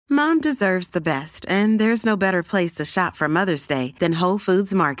Mom deserves the best, and there's no better place to shop for Mother's Day than Whole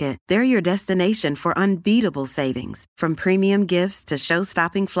Foods Market. They're your destination for unbeatable savings, from premium gifts to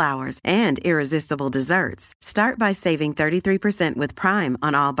show-stopping flowers and irresistible desserts. Start by saving 33% with Prime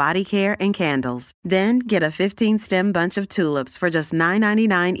on all body care and candles. Then get a 15-stem bunch of tulips for just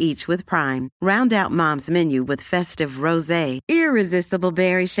 $9.99 each with Prime. Round out Mom's menu with festive rosé, irresistible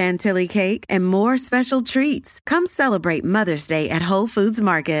berry chantilly cake, and more special treats. Come celebrate Mother's Day at Whole Foods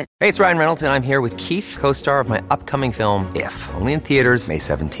Market. Hey, it's Ryan Reynolds, and I'm here with Keith, co-star of my upcoming film, If, only in theaters May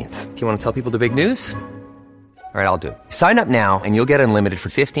 17th. Do you want to tell people the big news? All right, I'll do it. Sign up now and you'll get unlimited for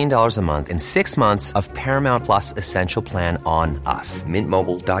 $15 a month and 6 months of Paramount Plus Essential Plan on us.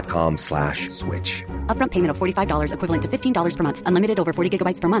 MintMobile.com/switch. Upfront payment of $45 equivalent to $15 per month. Unlimited over 40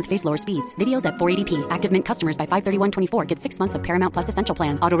 gigabytes per month. Face lower speeds. Videos at 480p. Active Mint customers by 531.24 get 6 months of Paramount Plus Essential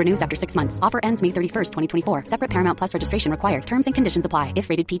Plan. Auto renews after 6 months. Offer ends May 31st, 2024. Separate Paramount Plus registration required. Terms and conditions apply if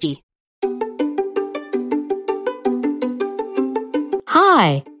rated PG.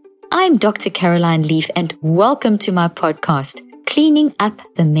 Hi, I'm Dr. Caroline Leaf, and welcome to my podcast, Cleaning Up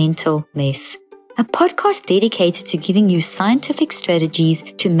the Mental Mess, a podcast dedicated to giving you scientific strategies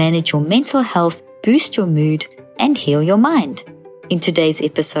to manage your mental health, boost your mood, and heal your mind. In today's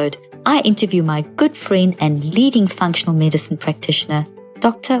episode, I interview my good friend and leading functional medicine practitioner,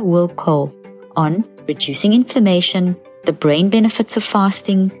 Dr. Will Cole, on reducing inflammation, the brain benefits of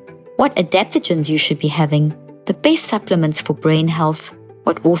fasting, what adaptogens you should be having, the best supplements for brain health,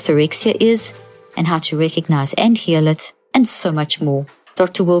 what orthorexia is, and how to recognize and heal it, and so much more.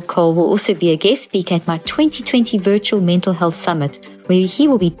 Dr. Will Cole will also be a guest speaker at my 2020 Virtual Mental Health Summit, where he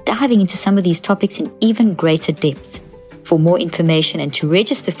will be diving into some of these topics in even greater depth. For more information and to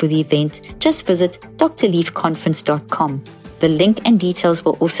register for the event, just visit drleafconference.com. The link and details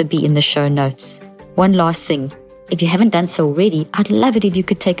will also be in the show notes. One last thing. If you haven't done so already, I'd love it if you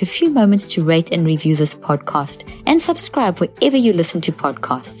could take a few moments to rate and review this podcast and subscribe wherever you listen to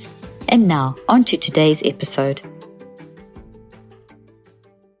podcasts. And now, on to today's episode.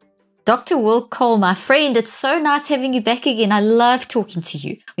 Dr. Will Cole, my friend, it's so nice having you back again. I love talking to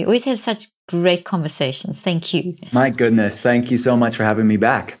you. We always have such great conversations. Thank you. My goodness. Thank you so much for having me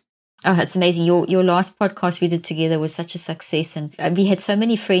back. Oh, that's amazing. Your last podcast we did together was such a success. And we had so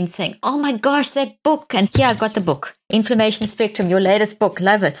many friends saying, oh my gosh, that book. And here, I've got the book, Inflammation Spectrum, your latest book.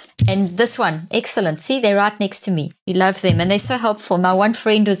 Love it. And this one, excellent. See, they're right next to me. You love them. And they're so helpful. My one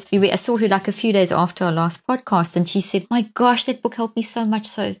friend I saw her like a few days after our last podcast. And she said, my gosh, that book helped me so much.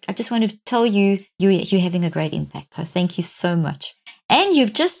 So I just want to tell you, you're having a great impact. So thank you so much. And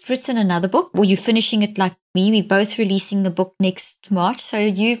you've just written another book. Well, you're finishing it like me. We're both releasing the book next March. So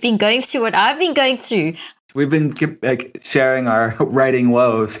you've been going through what I've been going through. We've been sharing our writing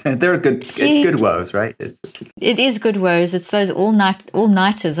woes. They're good. It's good woes, right? It is good woes. It's those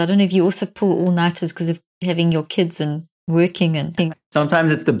all-nighters. I don't know if you also pull all-nighters because of having your kids and working and.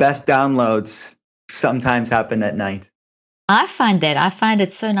 Sometimes it's the best downloads. Sometimes happen at night. I find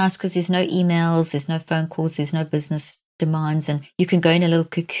it's so nice because there's no emails, there's no phone calls, there's no business demands, and you can go in a little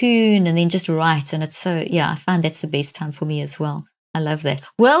cocoon and then just write. And it's so, I find that's the best time for me as well. I love that.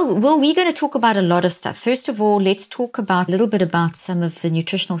 Well, we're going to talk about a lot of stuff. First of all, let's talk about a little bit about some of the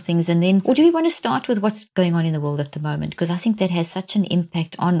nutritional things. And then, or do we want to start with what's going on in the world at the moment? Because I think that has such an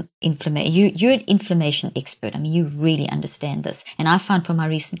impact on inflammation. You're an inflammation expert. I mean, you really understand this. And I found from my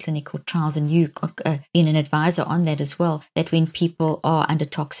recent clinical trials, and you being an advisor on that as well, that when people are under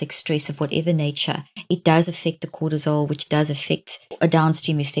toxic stress of whatever nature, it does affect the cortisol, which does affect a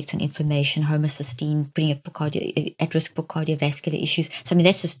downstream effect on inflammation, homocysteine, bringing up at risk for cardiovascular issues. So I mean,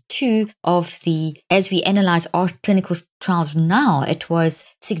 that's just two of the, as we analyze our clinical trials now, it was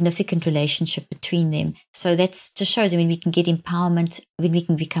significant relationship between them. So that's just shows that when we can get empowerment, when we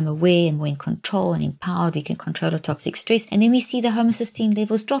can become aware and more in control and empowered, we can control our toxic stress. And then we see the homocysteine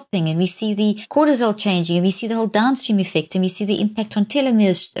levels dropping, and we see the cortisol changing, and we see the whole downstream effect, and we see the impact on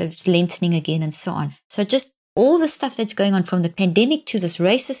telomeres lengthening again, and so on. So just all the stuff that's going on from the pandemic to this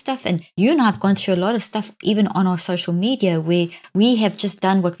racist stuff. And you and I have gone through a lot of stuff, even on our social media, where we have just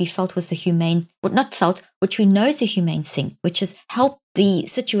done what we felt was the humane, which we know is the humane thing, which is help the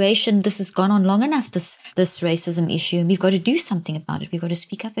situation. This has gone on long enough, this racism issue, and we've got to do something about it. We've got to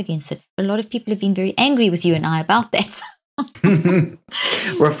speak up against it. A lot of people have been very angry with you and I about that.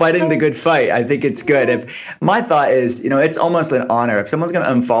 We're fighting the good fight. I think it's good. My thought is, it's almost an honor. If someone's going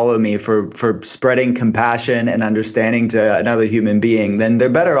to unfollow me for spreading compassion and understanding to another human being, then they're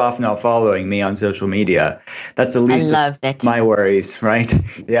better off not following me on social media. That's the least of my worries, right?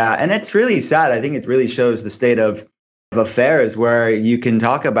 Yeah. And it's really sad. I think it really shows the state of affairs where you can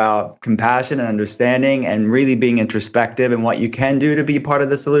talk about compassion and understanding and really being introspective and what you can do to be part of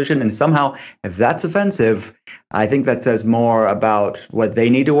the solution. And somehow, if that's offensive, I think that says more about what they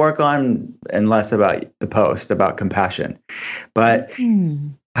need to work on and less about the post, about compassion. But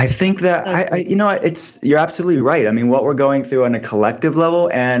I think that you're absolutely right. I mean, what we're going through on a collective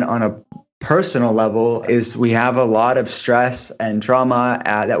level and on a personal level is we have a lot of stress and trauma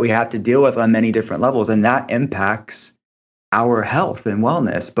that we have to deal with on many different levels, and that impacts our health and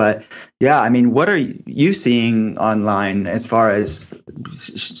wellness. But yeah, I mean, what are you seeing online as far as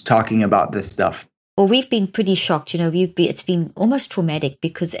talking about this stuff? Well, we've been pretty shocked. It's been almost traumatic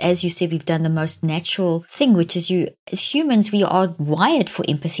because, as you said, we've done the most natural thing, which is as humans, we are wired for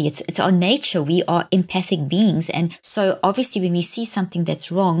empathy. It's our nature. We are empathic beings. And so obviously when we see something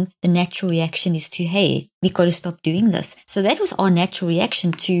that's wrong, the natural reaction is to, hey, we've got to stop doing this. So that was our natural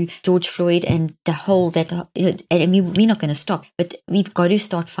reaction to George Floyd and the whole we're not going to stop, but we've got to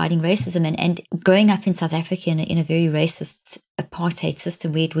start fighting racism. And growing up in South Africa in a very racist apartheid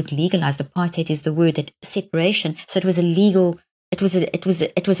system where it was legalized. Apartheid is the word, that separation. So it was illegal. It was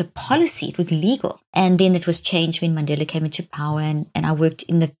a policy. It was legal. And then it was changed when Mandela came into power, and I worked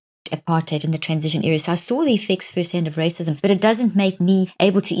in the apartheid in the transition area. So I saw the effects firsthand of racism, but it doesn't make me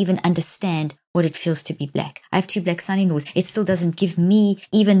able to even understand what it feels to be black. I have 2 black son-in-laws. It still doesn't give me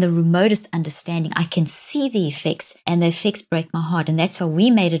even the remotest understanding. I can see the effects, and the effects break my heart. And that's why we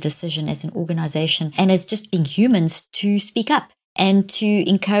made a decision as an organization and as just being humans to speak up and to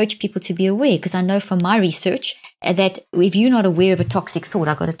encourage people to be aware. Because I know from my research that if you're not aware of a toxic thought,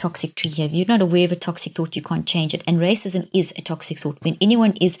 I've got a toxic tree here. If you're not aware of a toxic thought, you can't change it. And racism is a toxic thought. When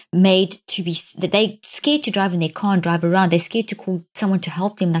anyone is made to be, that they're scared to drive in their car and drive around, they're scared to call someone to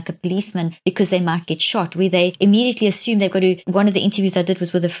help them, like a policeman, because they might get shot, where they immediately assume they've got to. One of the interviews I did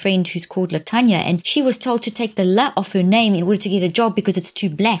was with a friend who's called Latanya, and she was told to take the la off her name in order to get a job because it's too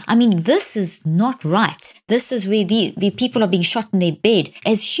black. I mean, this is not right. This is where the people are being shot in their bed.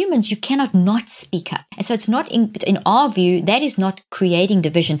 As humans, you cannot not speak up. And so it's not in our view, that is not creating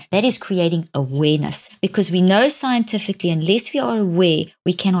division. That is creating awareness, because we know scientifically, unless we are aware,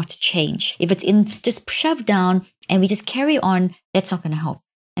 we cannot change. If it's just shoved down and we just carry on, that's not going to help.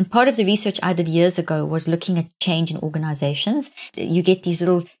 And part of the research I did years ago was looking at change in organizations. You get these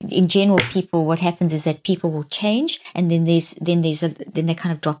little, in general, people, what happens is that people will change, and then they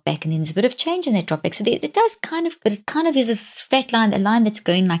kind of drop back, and then there's a bit of change and they drop back. So it kind of is a flat line, a line that's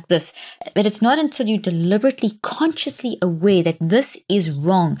going like this. But it's not until you're deliberately, consciously aware that this is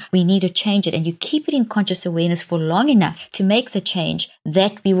wrong, we need to change it, and you keep it in conscious awareness for long enough to make the change,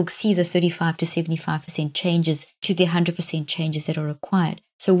 that we will see the 35 to 75% changes to the 100% changes that are required.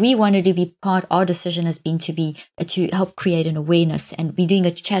 So we wanted to be part, our decision has been to help create an awareness, and we're doing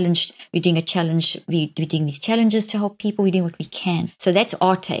a challenge, we're doing these challenges to help people, we're doing what we can. So that's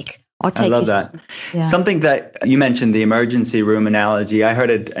our take. I love that. Yeah. Something that you mentioned, the emergency room analogy, I heard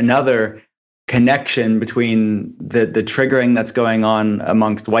another connection between the triggering that's going on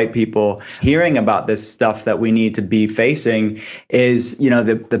amongst white people hearing about this stuff that we need to be facing is,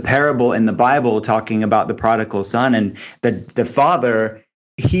 the parable in the Bible talking about the prodigal son, and the father,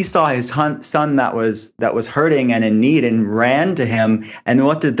 he saw his son that was hurting and in need and ran to him. And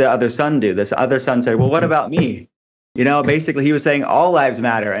what did the other son do? This other son said, well, what about me? Basically he was saying all lives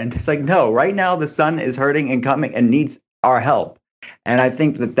matter. And it's like, no, right now the son is hurting and coming and needs our help. And I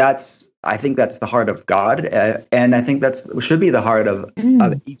think that's the heart of God. And I think that should be the heart of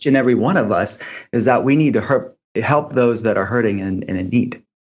each and every one of us, is that we need to help those that are hurting and in need.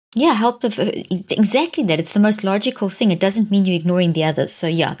 Yeah, exactly that. It's the most logical thing. It doesn't mean you're ignoring the others. So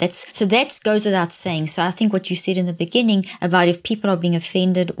yeah, that goes without saying. So I think what you said in the beginning about if people are being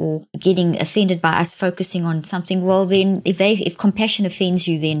offended or getting offended by us focusing on something, well then if compassion offends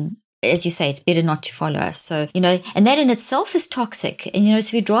you, then as you say, it's better not to follow us. So, and that in itself is toxic. And,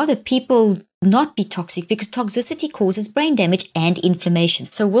 so we'd rather people not be toxic, because toxicity causes brain damage and inflammation.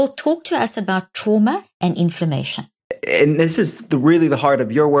 So we'll talk to us about trauma and inflammation. And this is really the heart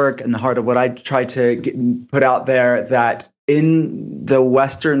of your work and the heart of what I try to put out there, that in the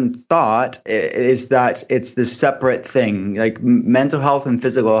Western thought is that it's this separate thing. Like mental health and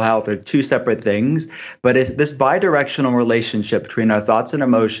physical health are two separate things, but it's this bidirectional relationship between our thoughts and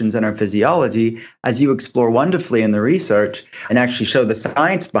emotions and our physiology, as you explore wonderfully in the research and actually show the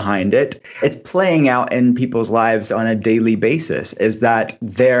science behind it. It's playing out in people's lives on a daily basis, is that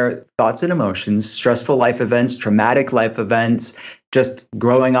their thoughts and emotions, stressful life events, traumatic life events, just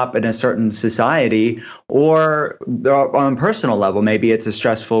growing up in a certain society, or on a personal level, maybe it's a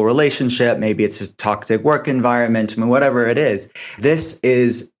stressful relationship, maybe it's a toxic work environment, I mean, whatever it is. This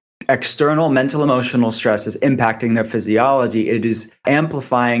is external mental emotional stress is impacting their physiology. It is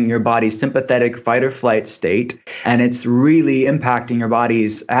amplifying your body's sympathetic fight or flight state, and it's really impacting your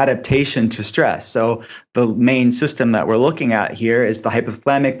body's adaptation to stress. So the main system that we're looking at here is the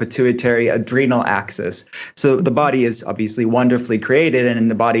hypothalamic pituitary adrenal axis. So the body is obviously wonderfully created, and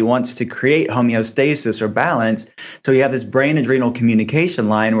the body wants to create homeostasis or balance. So you have this brain adrenal communication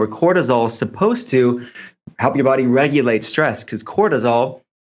line where cortisol is supposed to help your body regulate stress, because cortisol,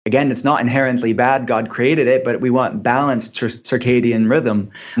 again, it's not inherently bad. God created it, but we want balanced circadian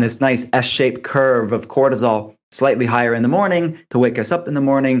rhythm. And this nice S-shaped curve of cortisol slightly higher in the morning to wake us up in the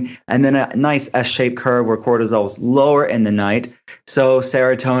morning, and then a nice S-shaped curve where cortisol is lower in the night. So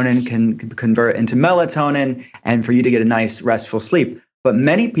serotonin can convert into melatonin and for you to get a nice restful sleep. But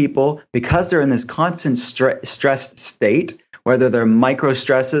many people, because they're in this constant stressed state, whether they're micro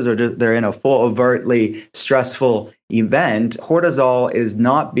stresses or they're in a full overtly stressful event, cortisol is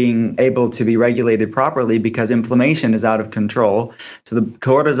not being able to be regulated properly because inflammation is out of control. So the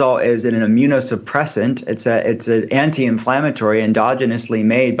cortisol is an immunosuppressant. It's an anti-inflammatory endogenously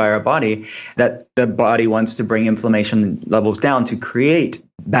made by our body that the body wants to bring inflammation levels down to create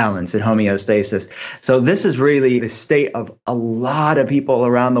balance and homeostasis. So this is really the state of a lot of people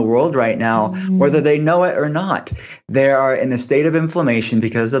around the world right now, whether they know it or not. They are in a state of inflammation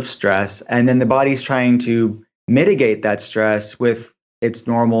because of stress, and then the body's trying to mitigate that stress with its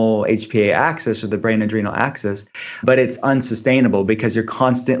normal HPA axis or the brain adrenal axis, but it's unsustainable because you're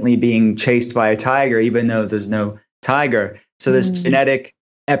constantly being chased by a tiger, even though there's no tiger. So this epigenetic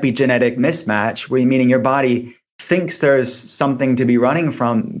mismatch, meaning your body thinks there's something to be running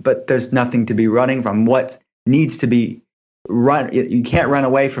from, but there's nothing to be running from. What needs to be run, you can't run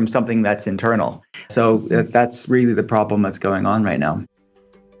away from something that's internal. So that's really the problem that's going on right now.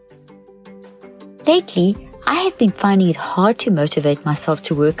 Lately, I have been finding it hard to motivate myself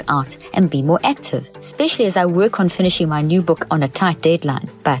to work out and be more active, especially as I work on finishing my new book on a tight deadline.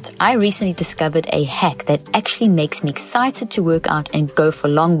 But I recently discovered a hack that actually makes me excited to work out and go for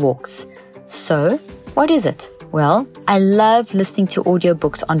long walks. So, what is it? Well, I love listening to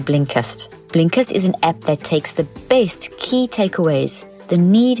audiobooks on Blinkist. Blinkist is an app that takes the best key takeaways, the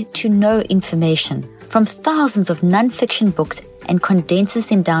need to know information from thousands of non-fiction books and condenses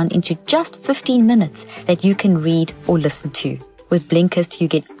them down into just 15 minutes that you can read or listen to. With Blinkist, you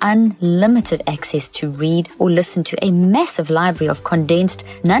get unlimited access to read or listen to a massive library of condensed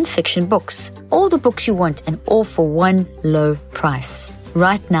non-fiction books. All the books you want and all for one low price.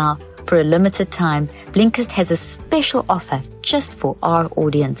 Right now, for a limited time, Blinkist has a special offer just for our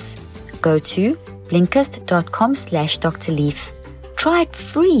audience. Go to Blinkist.com/Dr. Leaf. Try it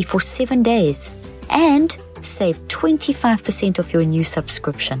free for 7 days and save 25% of your new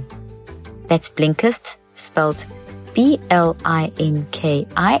subscription. That's Blinkist, spelled Blinkist.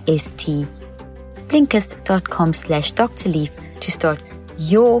 Blinkist.com/Dr. Leaf to start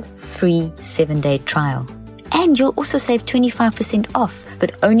your free 7-day trial. And you'll also save 25% off,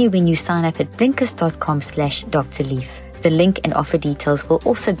 but only when you sign up at Blinkist.com/Dr. Leaf. The link and offer details will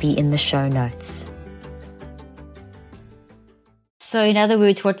also be in the show notes. So in other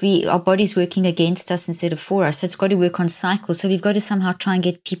words, our body's working against us instead of for us. So it's got to work on cycles. So we've got to somehow try and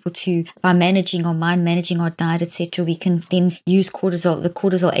get people to, by managing our mind, managing our diet, etc., we can then use the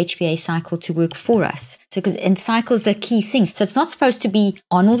cortisol HPA cycle to work for us. So and cycle's the key thing. So it's not supposed to be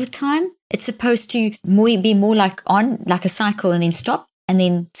on all the time. It's supposed to be more like on, like a cycle and then stop and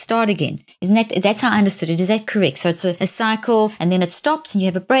then start again. That's how I understood it. Is that correct? So it's a cycle and then it stops and you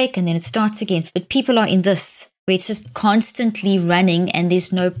have a break and then it starts again. But people are in this, where it's just constantly running and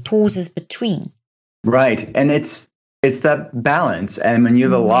there's no pauses between. Right. And it's that balance. And when you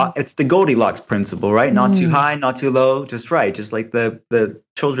have a lot, it's the Goldilocks principle, right? Not too high, not too low, just right. Just like the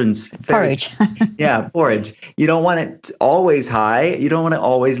children's porridge. Yeah, porridge. You don't want it always high. You don't want it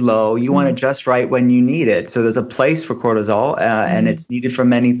always low. You want it just right when you need it. So there's a place for cortisol and it's needed for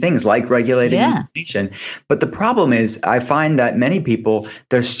many things like regulating inflammation. But the problem is I find that many people,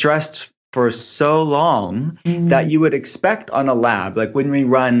 they're stressed for so long that you would expect on a lab, like when we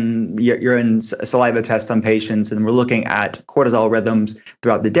run urine saliva test on patients and we're looking at cortisol rhythms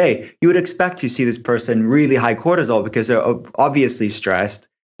throughout the day, you would expect to see this person really high cortisol because they're obviously stressed.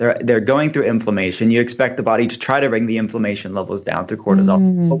 They're going through inflammation. You expect the body to try to bring the inflammation levels down through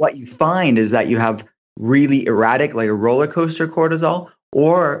cortisol. But what you find is that you have really erratic, like a roller coaster cortisol,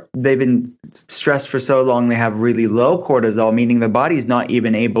 or they've been stressed for so long they have really low cortisol, meaning the body's not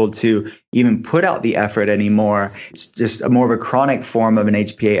even able to even put out the effort anymore. It's just more of a chronic form of an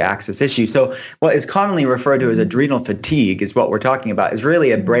HPA axis issue. So what is commonly referred to as adrenal fatigue is what we're talking about. Is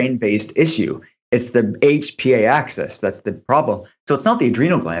really a brain-based issue. It's the HPA axis that's the problem. So it's not the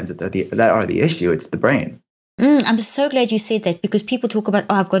adrenal glands that are the issue. It's the brain. I'm so glad you said that, because people talk about,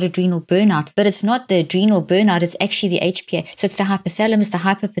 I've got adrenal burnout, but it's not the adrenal burnout. It's actually the HPA. So it's the hypothalamus, the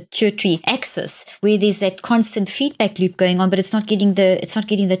hyperpituitary axis, where there's that constant feedback loop going on, but it's not getting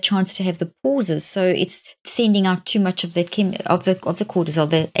the chance to have the pauses. So it's sending out too much of the cortisol,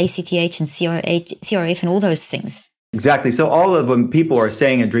 the ACTH and CRF and all those things. Exactly. So all of when people are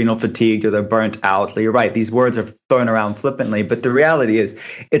saying adrenal fatigued or they're burnt out, you're right. These words are thrown around flippantly, but the reality is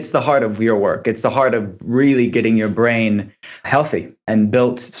it's the heart of your work. It's the heart of really getting your brain healthy and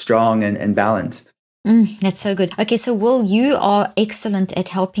built strong and balanced. That's so good. Okay, so Will, you are excellent at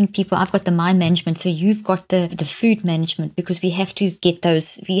helping people. I've got the mind management, so you've got the food management, because we have to get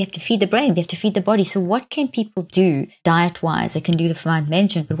those, we have to feed the brain, we have to feed the body. So what can people do diet-wise? They can do the mind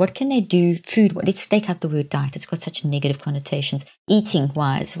management, but what can they do food? Let's take out the word diet. It's got such negative connotations.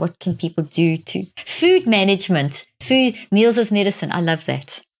 Eating-wise, what can people do to food management? Food, meals as medicine. I love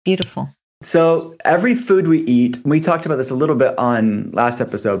that. Beautiful. So every food we eat, we talked about this a little bit on last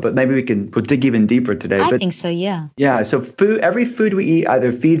episode, but maybe we'll dig even deeper today. I think so, yeah. Yeah, so every food we eat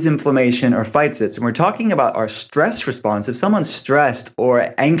either feeds inflammation or fights it. So we're talking about our stress response. If someone's stressed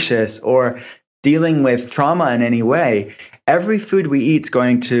or anxious or dealing with trauma in any way, every food we eat is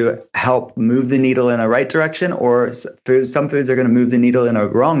going to help move the needle in a right direction, or some foods are going to move the needle in a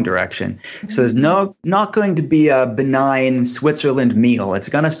wrong direction. So there's not going to be a benign Switzerland meal. It's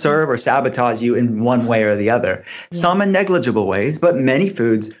going to serve or sabotage you in one way or the other. Yeah. Some in negligible ways, but many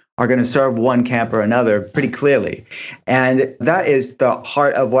foods are going to serve one camp or another pretty clearly. And that is the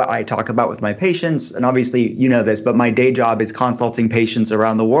heart of what I talk about with my patients. And obviously, you know this, but my day job is consulting patients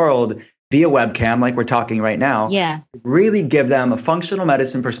around the world via webcam, like we're talking right now. Yeah. Really give them a functional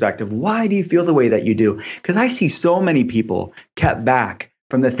medicine perspective. Why do you feel the way that you do? Because I see so many people kept back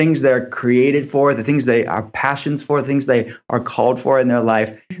from the things they're created for, the things they are passions for, the things they are called for in their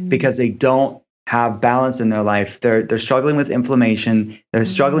life, because they don't have balance in their life. They're struggling with inflammation. They're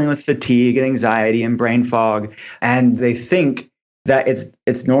struggling with fatigue and anxiety and brain fog. And they think that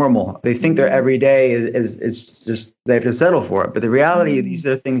it's normal. They think their everyday is just, they have to settle for it. But the reality, these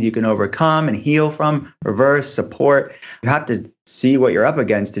are things you can overcome and heal from, reverse, support. You have to see what you're up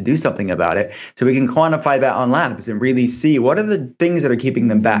against to do something about it. So we can quantify that on labs and really see what are the things that are keeping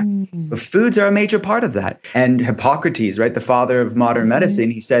them back. But foods are a major part of that. And Hippocrates, right, the father of modern medicine,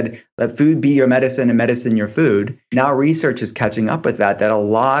 he said, let food be your medicine and medicine your food. Now research is catching up with that a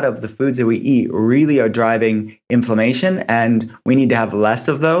lot of the foods that we eat really are driving inflammation, and we need to have less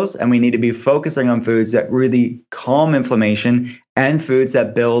of those, and we need to be focusing on foods that really calm inflammation and foods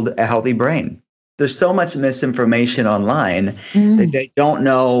that build a healthy brain. There's so much misinformation online that they don't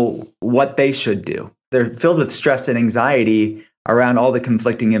know what they should do. They're filled with stress and anxiety around all the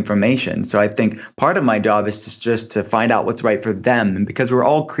conflicting information. So I think part of my job is just to find out what's right for them. And because we're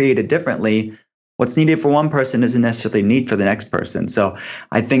all created differently, what's needed for one person isn't necessarily needed for the next person. So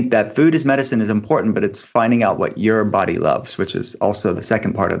I think that food as medicine is important, but it's finding out what your body loves, which is also the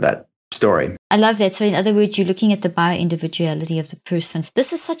second part of that story. I love that. So in other words, you're looking at the bio-individuality of the person.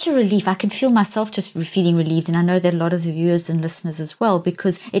 This is such a relief. I can feel myself just feeling relieved. And I know that a lot of the viewers and listeners as well,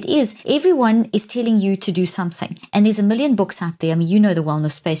 because everyone is telling you to do something. And there's a million books out there. I mean, you know the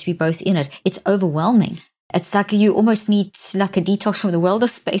wellness space. We're both in it. It's overwhelming. It's like you almost need like a detox from the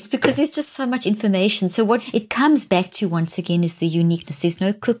wellness space, because there's just so much information. So what it comes back to once again is the uniqueness. There's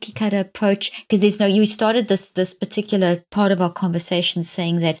no cookie cutter approach, because you started this particular part of our conversation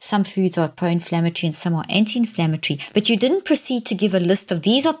saying that some foods are pro-inflammatory and some are anti-inflammatory, but you didn't proceed to give a list of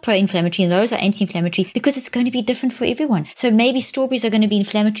these are pro-inflammatory and those are anti-inflammatory, because it's going to be different for everyone. So maybe strawberries are going to be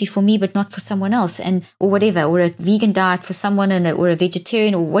inflammatory for me, but not for someone else, or whatever, or a vegan diet for someone or a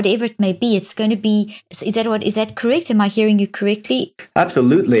vegetarian or whatever it may be. It's going to be, is that correct? Am I hearing you correctly?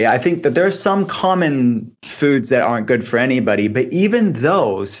 Absolutely. I think that there are some common foods that aren't good for anybody, but even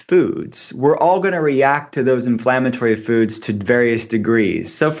those foods, we're all going to react to those inflammatory foods to various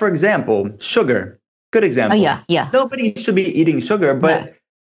degrees. So for example, sugar, good example. Oh, yeah. Nobody should be eating sugar, but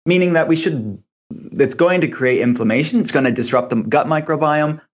meaning that it's going to create inflammation. It's going to disrupt the gut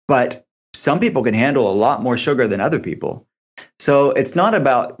microbiome, but some people can handle a lot more sugar than other people. So it's not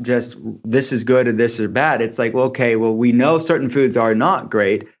about just this is good or this is bad. It's like, we know certain foods are not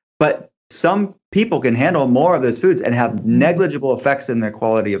great, but some people can handle more of those foods and have negligible effects in their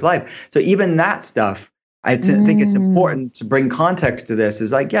quality of life. So even that stuff, I think it's important to bring context to this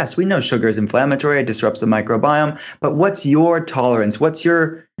is like, yes, we know sugar is inflammatory, it disrupts the microbiome, but what's your tolerance? What's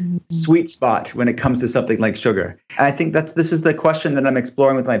your sweet spot when it comes to something like sugar? And I think this is the question that I'm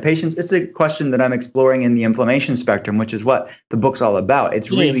exploring with my patients. It's a question that I'm exploring in the inflammation spectrum, which is what the book's all about. It's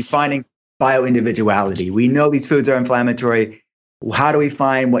really finding bio-individuality. We know these foods are inflammatory. How do we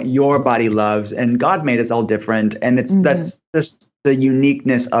find what your body loves? And God made us all different. And that's just the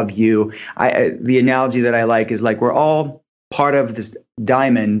uniqueness of you. The analogy that I like is like we're all part of this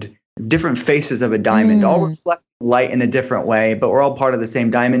diamond, different faces of a diamond, all reflect light in a different way, but we're all part of the same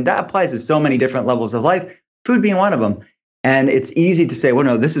diamond. That applies to so many different levels of life, food being one of them. And it's easy to say, well,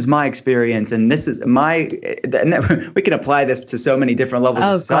 no, this is my experience and this is we can apply this to so many different levels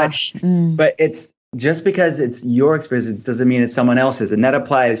of society. But it's just because it's your experience, it doesn't mean it's someone else's. And that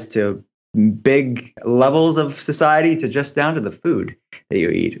applies to big levels of society to just down to the food that you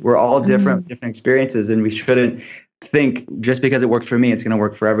eat. We're all different experiences, and we shouldn't think just because it worked for me, it's going to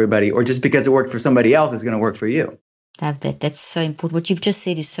work for everybody, or just because it worked for somebody else, it's going to work for you. Love that. That's so important. What you've just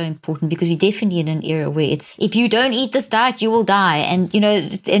said is so important, because we're definitely in an era where it's, if you don't eat this diet, you will die. And,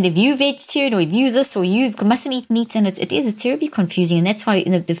 and if you vegetarian, or if you this, or you mustn't eat meat, and it's terribly confusing. And that's why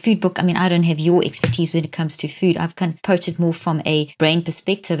in the food book, I don't have your expertise when it comes to food. I've kind of approached it more from a brain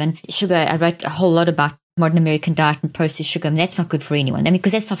perspective. And sugar, I wrote a whole lot about modern American diet and processed sugar. That's not good for anyone.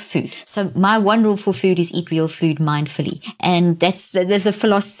 Because that's not food. So my one rule for food is eat real food mindfully. And there's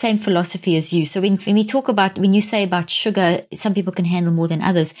a same philosophy as you. So when we talk about, when you say about sugar, some people can handle more than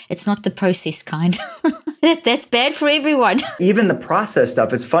others. It's not the processed kind. That's bad for everyone. Even the processed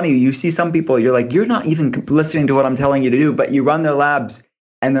stuff is funny. You see some people, you're like, you're not even listening to what I'm telling you to do, but you run their labs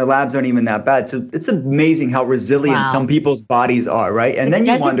and their labs aren't even that bad. So it's amazing how resilient some people's bodies are, right? And then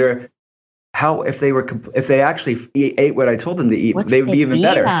you wonder, how if they actually ate what I told them to eat, they would be even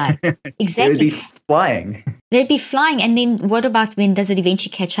better. Exactly. They would be flying. They'd be flying. And then what about when does it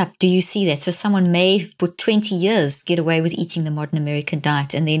eventually catch up? Do you see that? So someone may for 20 years get away with eating the modern American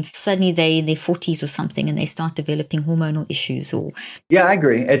diet, and then suddenly they're in their 40s or something and they start developing hormonal issues. Yeah, I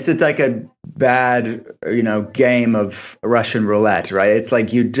agree. It's like a bad, game of Russian roulette, right? It's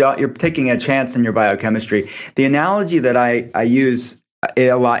like you're taking a chance in your biochemistry. The analogy that I use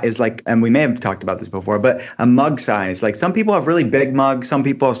a lot is like, and we may have talked about this before, but a mug size. Like some people have really big mugs, some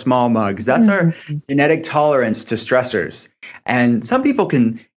people have small mugs. That's our genetic tolerance to stressors. And some people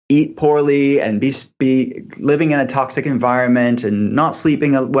can eat poorly and be living in a toxic environment and not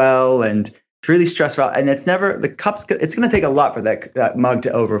sleeping well and really stressful. And it's never, it's going to take a lot for that mug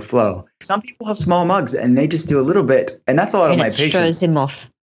to overflow. Some people have small mugs and they just do a little bit. And that's a lot of my patients. It shows them off.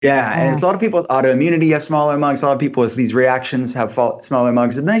 Yeah, and it's a lot of people with autoimmunity have smaller mugs. A lot of people with these reactions have smaller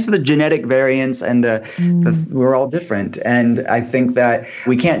mugs. And these are the genetic variants, and we're all different. And I think that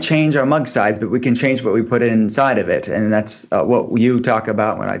we can't change our mug size, but we can change what we put inside of it. And that's what you talk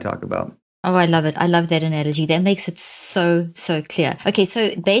about when I talk about. Oh, I love it. I love that analogy. That makes it so, so clear. Okay,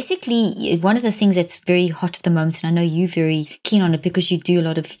 so basically, one of the things that's very hot at the moment, and I know you're very keen on it because you you're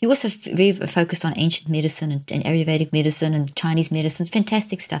also very focused on ancient medicine and Ayurvedic medicine and Chinese medicine.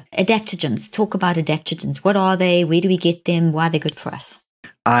 Fantastic stuff. Adaptogens. Talk about adaptogens. What are they? Where do we get them? Why are they good for us?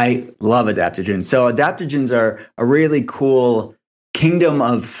 I love adaptogens. So adaptogens are a really cool kingdom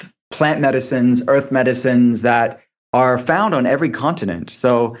of plant medicines, earth medicines that are found on every continent.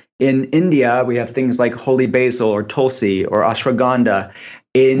 So in India, we have things like holy basil or tulsi or ashwagandha.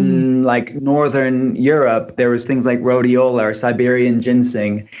 In like Northern Europe, there was things like rhodiola or Siberian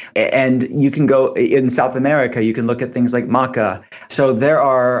ginseng. And you can go in South America, you can look at things like maca. So there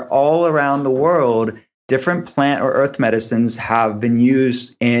are all around the world, different plant or earth medicines have been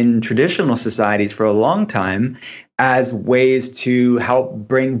used in traditional societies for a long time as ways to help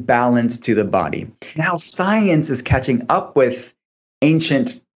bring balance to the body. Now science is catching up with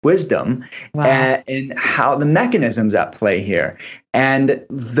ancient wisdom and how the mechanisms at play here. And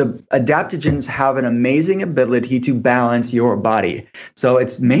the adaptogens have an amazing ability to balance your body. So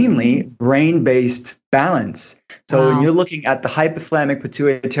it's mainly brain-based balance. So when you're looking at the hypothalamic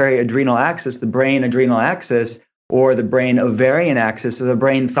pituitary adrenal axis, the brain adrenal axis, or the brain ovarian axis, or the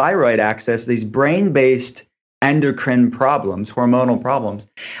brain thyroid axis, these brain-based endocrine problems, hormonal problems,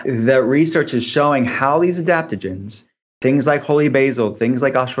 the research is showing how these adaptogens, things like holy basil, things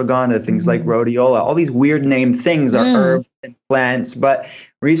like ashwagandha, things like rhodiola, all these weird named things are herbs and plants, but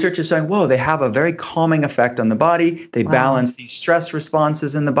research is showing, whoa, they have a very calming effect on the body. They balance these stress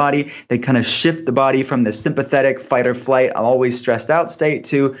responses in the body. They kind of shift the body from the sympathetic fight or flight, always stressed out state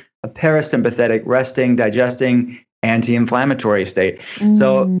to a parasympathetic, resting, digesting, anti-inflammatory state.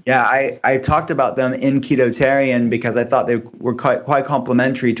 So yeah, I talked about them in Ketotarian because I thought they were quite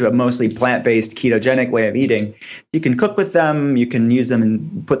complementary to a mostly plant-based ketogenic way of eating. You can cook with them, you can use them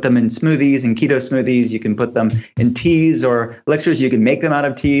and put them in smoothies and keto smoothies, you can put them in teas or elixirs, you can make them out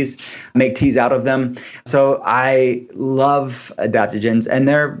of teas, make teas out of them. So I love adaptogens, and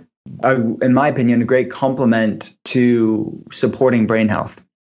they're, in my opinion, a great complement to supporting brain health.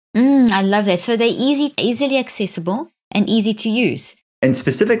 I love that. So they're easily accessible and easy to use. And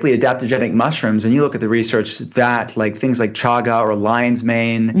specifically adaptogenic mushrooms, when you look at the research, that like things like chaga or lion's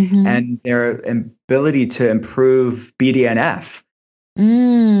mane and their ability to improve BDNF.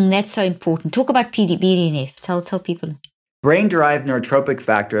 That's so important. Talk about BDNF. Tell people. Brain-derived neurotropic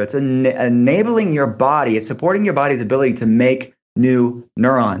factor. It's enabling your body. It's supporting your body's ability to make new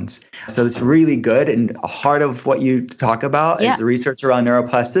neurons. So it's really good. And heart of what you talk about is the research around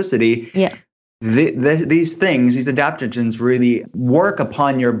neuroplasticity. Yeah. These things, these adaptogens really work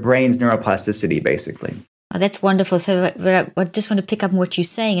upon your brain's neuroplasticity, basically. Oh, that's wonderful. So I just want to pick up on what you're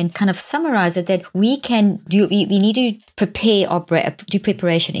saying and kind of summarize it, that we need to prepare do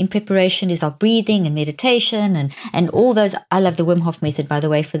preparation. In preparation is our breathing and meditation and all those. I love the Wim Hof method, by the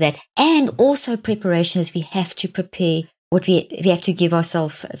way, for that. And also preparation is we have to prepare what we have to give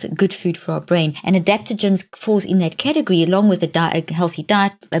ourselves good food for our brain. And adaptogens falls in that category, along with a healthy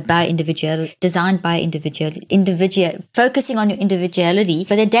diet, designed by individual, focusing on your individuality.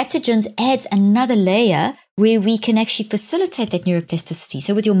 But adaptogens adds another layer where we can actually facilitate that neuroplasticity.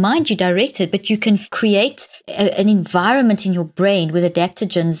 So with your mind, you direct it, but you can create an environment in your brain with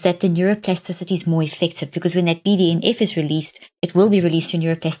adaptogens that the neuroplasticity is more effective, because when that BDNF is released, it will be released to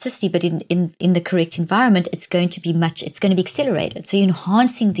neuroplasticity, but in the correct environment, it's going to be accelerated. So you're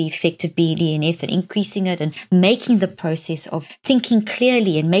enhancing the effect of BDNF and increasing it and making the process of thinking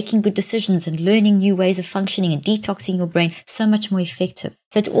clearly and making good decisions and learning new ways of functioning and detoxing your brain so much more effective.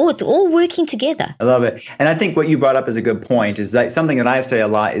 So it's all working together. I love it. And I think what you brought up is a good point, is that something that I say a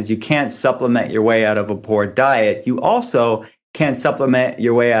lot is you can't supplement your way out of a poor diet. You also can't supplement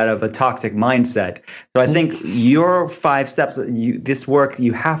your way out of a toxic mindset. So I think your 5 steps, this work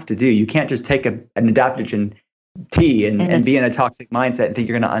you have to do. You can't just take an adaptogen tea and be in a toxic mindset and think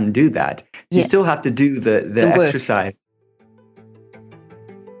you're going to undo that. So you still have to do the exercise.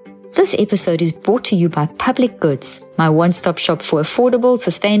 This episode is brought to you by Public Goods, my one-stop shop for affordable,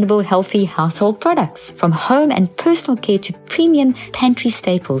 sustainable, healthy household products. From home and personal care to premium pantry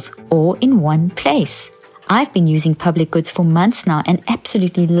staples, all in one place. I've been using Public Goods for months now and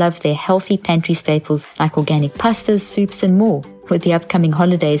absolutely love their healthy pantry staples like organic pastas, soups, and more. With the upcoming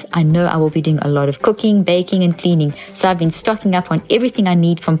holidays, I know I will be doing a lot of cooking, baking, and cleaning, so I've been stocking up on everything I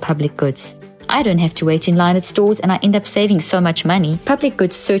need from Public Goods. I don't have to wait in line at stores, and I end up saving so much money. Public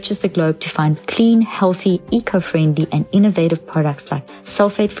Goods searches the globe to find clean, healthy, eco-friendly, and innovative products like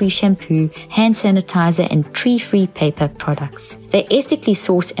sulfate-free shampoo, hand sanitizer, and tree-free paper products. They ethically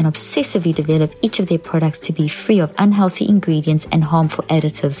source and obsessively develop each of their products to be free of unhealthy ingredients and harmful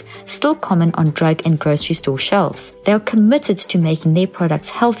additives, still common on drug and grocery store shelves. They are committed to making their products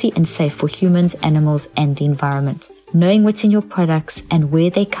healthy and safe for humans, animals, and the environment. Knowing what's in your products and where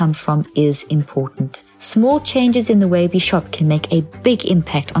they come from is important. Small changes in the way we shop can make a big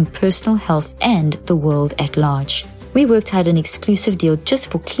impact on personal health and the world at large. We worked out an exclusive deal just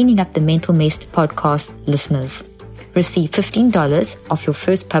for Cleaning Up the Mental Mess podcast listeners. Receive $15 off your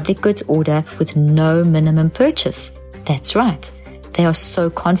first Public Goods order with no minimum purchase. That's right. They are so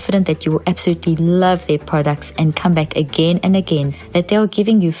confident that you will absolutely love their products and come back again and again that they are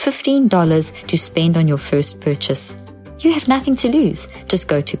giving you $15 to spend on your first purchase. You have nothing to lose. Just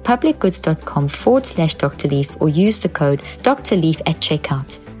go to publicgoods.com/Dr. Leaf or use the code Dr. Leaf at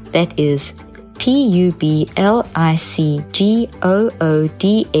checkout. That is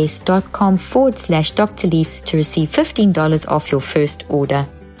publicgoods.com/Dr. Leaf to receive $15 off your first order.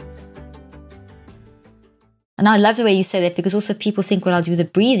 And I love the way you say that, because also people think, well, I'll do the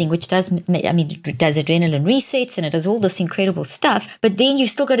breathing, which does adrenaline resets and it does all this incredible stuff. But then you've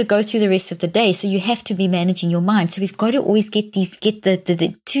still got to go through the rest of the day. So you have to be managing your mind. So we've got to always get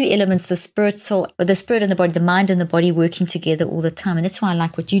the two elements, the spirit and the body, the mind and the body working together all the time. And that's why I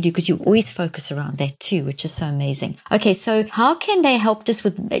like what you do, because you always focus around that too, which is so amazing. Okay, so how can they help us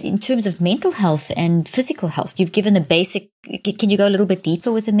in terms of mental health and physical health? You've given the basic. Can you go a little bit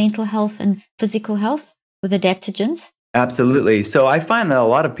deeper with the mental health and physical health with adaptogens? Absolutely. So I find that a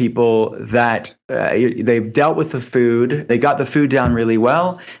lot of people that they've dealt with the food, they got the food down really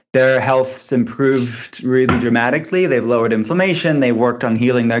well, their health's improved really dramatically, they've lowered inflammation, they've worked on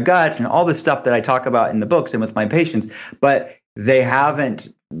healing their gut and all the stuff that I talk about in the books and with my patients, but they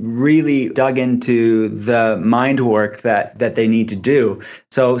haven't really dug into the mind work that they need to do.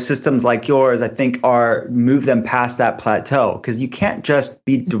 So systems like yours, I think, move them past that plateau, because you can't just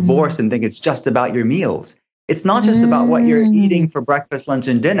be divorced and think it's just about your meals. It's not just about what you're eating for breakfast, lunch,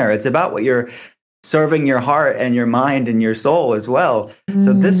 and dinner. It's about what you're serving your heart and your mind and your soul as well.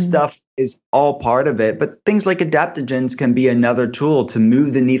 So this stuff is all part of it. But things like adaptogens can be another tool to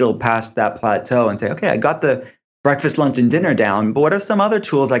move the needle past that plateau and say, okay, I got the breakfast, lunch, and dinner down, but what are some other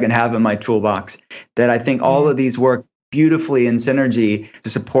tools I can have in my toolbox that I think all of these work beautifully in synergy to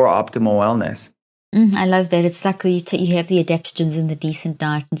support optimal wellness? I love that. It's like you have the adaptogens in the decent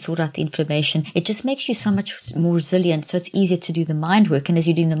diet and sort out the inflammation. It just makes you so much more resilient. So it's easier to do the mind work. And as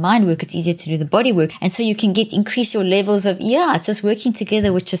you're doing the mind work, it's easier to do the body work. And so you can increase your levels of, it's just working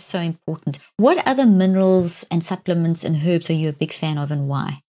together, which is so important. What other minerals and supplements and herbs are you a big fan of, and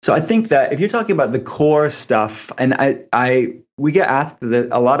why? So I think that if you're talking about the core stuff, and we get asked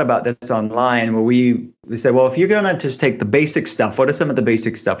a lot about this online, where we say, well, if you're going to just take the basic stuff, what are some of the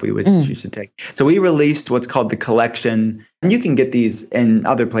basic stuff you should take? So we released what's called the collection, and you can get these in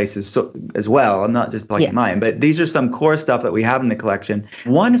other places as well. I'm not just plugging mine, but these are some core stuff that we have in the collection.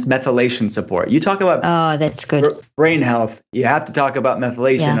 One is methylation support. You talk about that's good. Brain health. You have to talk about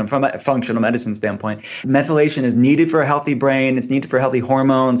methylation from a functional medicine standpoint. Methylation is needed for a healthy brain. It's needed for healthy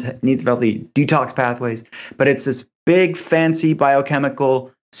hormones, needed for healthy detox pathways, but it's this big, fancy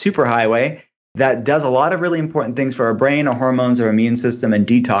biochemical superhighway that does a lot of really important things for our brain, our hormones, our immune system, and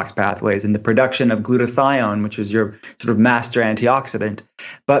detox pathways, and the production of glutathione, which is your sort of master antioxidant.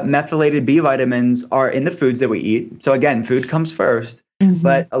 But methylated B vitamins are in the foods that we eat. So again, food comes first.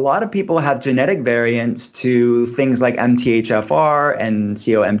 But a lot of people have genetic variants to things like MTHFR and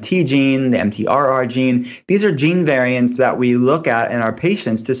COMT gene, the MTRR gene. These are gene variants that we look at in our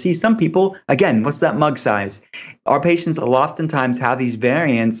patients to see some people, again, what's that mug size? Our patients will oftentimes have these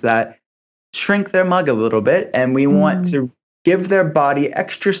variants that shrink their mug a little bit, and we want to give their body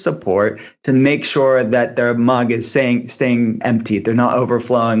extra support to make sure that their mug is staying empty. They're not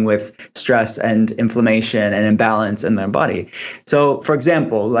overflowing with stress and inflammation and imbalance in their body. So, for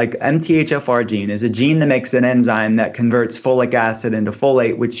example, like MTHFR gene is a gene that makes an enzyme that converts folic acid into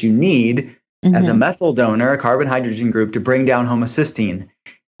folate, which you need as a methyl donor, a carbon-hydrogen group, to bring down homocysteine.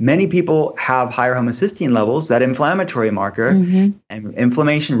 Many people have higher homocysteine levels, that inflammatory marker, and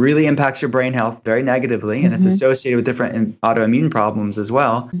inflammation really impacts your brain health very negatively, and it's associated with different autoimmune problems as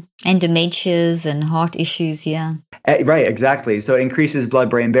well. And dementias and heart issues, Right, exactly. So it increases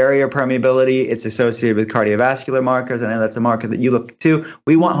blood-brain barrier permeability. It's associated with cardiovascular markers. I know that's a marker that you look to.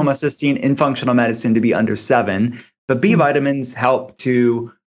 We want homocysteine in functional medicine to be under 7, but B vitamins help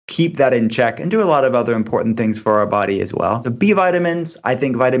to keep that in check and do a lot of other important things for our body as well. So B vitamins, I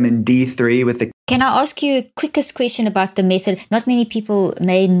think vitamin D3 with the... Can I ask you a quickest question about the method? Not many people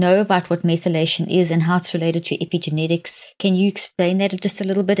may know about what methylation is and how it's related to epigenetics. Can you explain that just a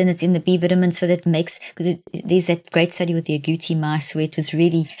little bit? And it's in the B vitamins, so that makes, because there's that great study with the agouti mice where it was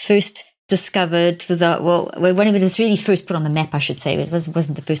really first discovered when it was really first put on the map, I should say. It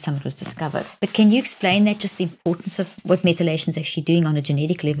wasn't the first time it was discovered. But can you explain that, just the importance of what methylation is actually doing on a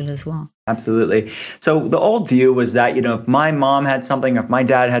genetic level as well? Absolutely. So the old view was that, if my mom had something, or if my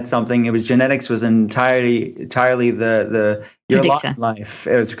dad had something, it was genetics was entirely the your lot in life.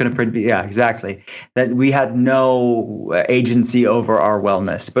 It was going to be, exactly. That we had no agency over our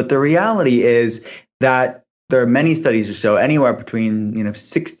wellness. But the reality is that there are many studies that show anywhere between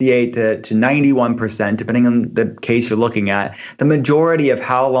 68 to 91%, depending on the case you're looking at, the majority of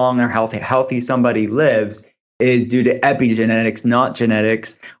how long or healthy somebody lives is due to epigenetics, not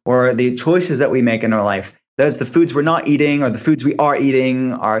genetics, or the choices that we make in our life. There's the foods we're not eating or the foods we are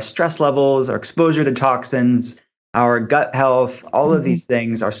eating, our stress levels, our exposure to toxins, our gut health, all of these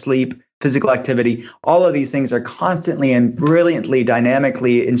things, our sleep, physical activity, all of these things are constantly and brilliantly,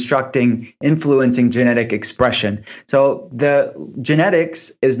 dynamically influencing genetic expression. So the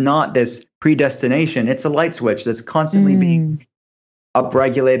genetics is not this predestination. It's a light switch that's constantly being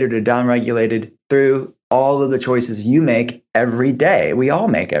upregulated or downregulated through all of the choices you make every day. We all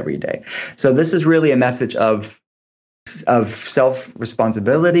make every day. So this is really a message of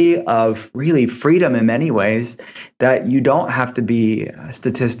self-responsibility, of really freedom in many ways, that you don't have to be a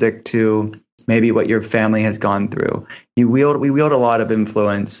statistic to maybe what your family has gone through. We wield a lot of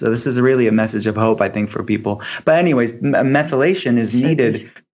influence. So this is really a message of hope, I think, for people. But anyways, methylation is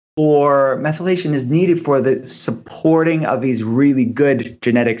needed for the supporting of these really good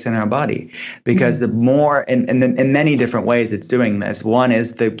genetics in our body, because the more in many different ways it's doing this. One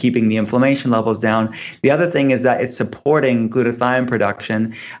is keeping the inflammation levels down. The other thing is that it's supporting glutathione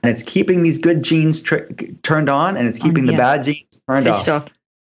production, and it's keeping these good genes turned on, and it's keeping the bad genes turned off.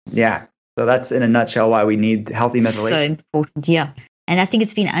 Yeah. So that's in a nutshell why we need healthy methylation. So important, yeah. And I think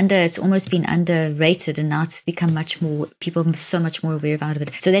it's almost been underrated, and now it's become people are so much more aware of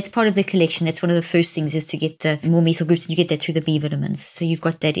it. So that's part of the collection. That's one of the first things, is to get the more methyl groups, and you get that through the B vitamins. So you've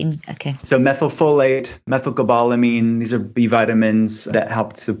got that in, okay. So methylfolate, methylcobalamin, these are B vitamins that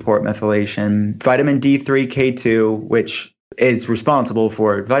help support methylation. Vitamin D3, K2, which is responsible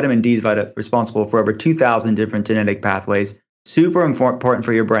for, vitamin D is responsible for over 2,000 different genetic pathways. Super important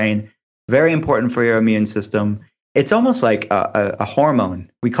for your brain, very important for your immune system. It's almost like a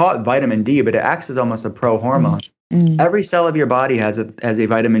hormone. We call it vitamin D, but it acts as almost a pro-hormone. Every cell of your body has a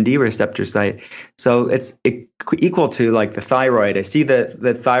vitamin D receptor site. So it's equal to like the thyroid. I see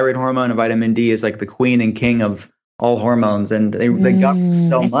the thyroid hormone and vitamin D is like the queen and king of all hormones, and they govern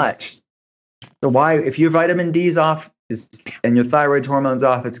so much. So why, if your vitamin D is off and your thyroid hormone's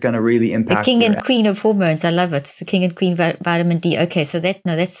off, it's going to really impact the king and queen of hormones. I love it. The king and queen vitamin D. Okay, so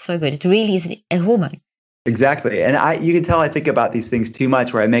that's so good. It really is a hormone. Exactly. And you can tell I think about these things too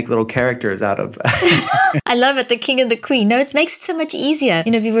much, where I make little characters out of. I love it. The king and the queen. No, it makes it so much easier.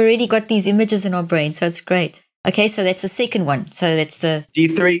 We've already got these images in our brain, so it's great. Okay, so that's the second one. So that's the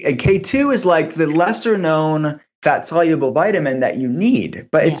D3. And K2 is like the lesser known fat soluble vitamin that you need,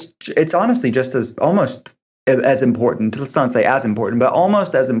 but it's honestly just almost as important. Let's not say as important, but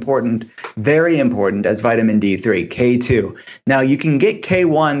almost as important, very important as vitamin D3, K2. Now you can get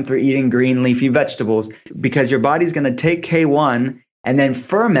K1 through eating green leafy vegetables, because your body's going to take K1 and then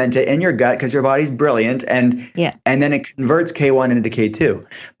ferment it in your gut, because your body's brilliant, and then it converts K1 into K2.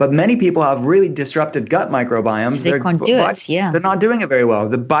 But many people have really disrupted gut microbiomes. So they can't do it. They're not doing it very well.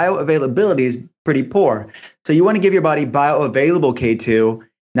 The bioavailability is pretty poor. So you want to give your body bioavailable K2.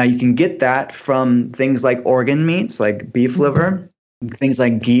 Now you can get that from things like organ meats, like beef liver, things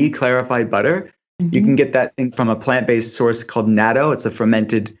like ghee, clarified butter. You can get that thing from a plant-based source called natto. It's a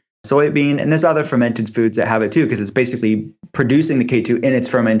fermented soybean, and there's other fermented foods that have it too, because it's basically producing the K2 in its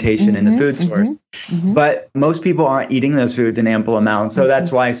fermentation in the food source. But most people aren't eating those foods in ample amounts, so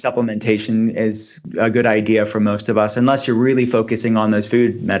that's why supplementation is a good idea for most of us, unless you're really focusing on those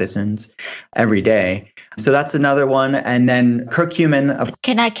food medicines every day. So that's another one. And then curcumin.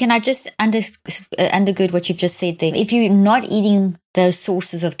 Can I just undergird what you've just said there? If you're not eating those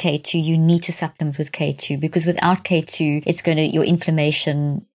sources of K2, you need to supplement with K2, because without K2, it's going to, your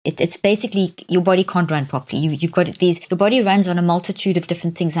inflammation, it's basically your body can't run properly. You've got these, your body runs on a multitude of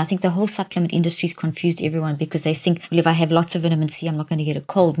different things. And I think the whole supplement industry's confused everyone, because they think, well, if I have lots of vitamin C, I'm not going to get a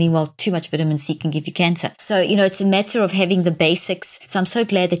cold. Meanwhile, too much vitamin C can give you cancer. So, it's a matter of having the basics. So I'm so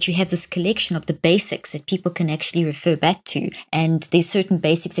glad that you have this collection of the basics that people can actually refer back to. And there's certain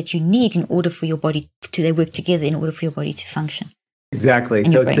basics that you need in order for your body they work together in order for your body to function. Exactly.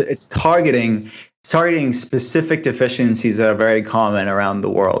 So it's targeting specific deficiencies that are very common around the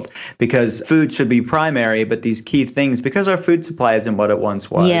world, because food should be primary, but these key things, because our food supply isn't what it once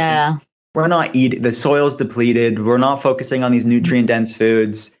was. Yeah. We're not eating, the soil's depleted. We're not focusing on these nutrient dense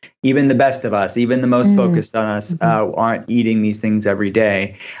foods. Even the best of us, even the most focused on us, aren't eating these things every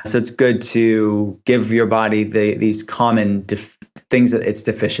day. So it's good to give your body these common things that it's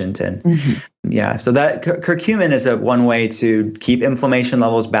deficient in. Yeah. So that curcumin is one way to keep inflammation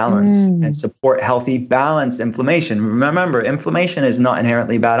levels balanced and support healthy, balanced inflammation. Remember, inflammation is not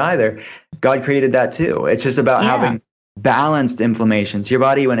inherently bad either. God created that too. It's just about having balanced inflammation. So your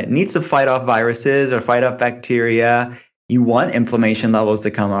body, when it needs to fight off viruses or fight off bacteria, you want inflammation levels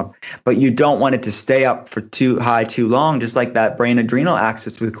to come up, but you don't want it to stay up for too high too long, just like that brain adrenal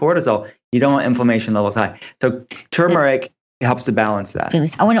axis with cortisol. You don't want inflammation levels high. So turmeric helps to balance that.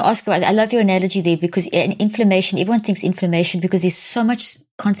 I want to ask about, I love your analogy there, because inflammation, everyone thinks inflammation because there's so much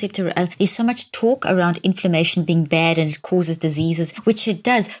there's so much talk around inflammation being bad and it causes diseases, which it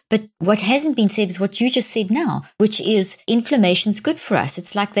does. But what hasn't been said is what you just said now, which is inflammation's good for us.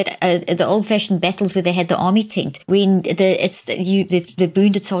 It's like that the old-fashioned battles where they had the army tent. When the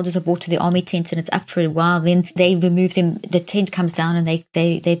wounded soldiers are brought to the army tent and it's up for a while, then they remove them, the tent comes down and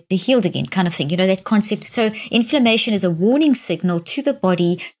they're healed again, kind of thing. That concept. So inflammation is a warning signal to the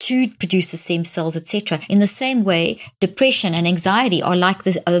body to produce the stem cells, etc. In the same way, depression and anxiety are like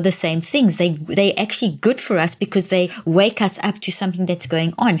the same things. They actually good for us because they wake us up to something that's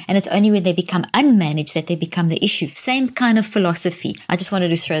going on, and it's only when they become unmanaged that they become the issue. Same kind of philosophy. I just wanted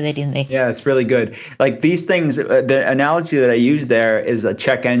to throw that in there. Yeah, it's really good. Like these things, the analogy that I use there is a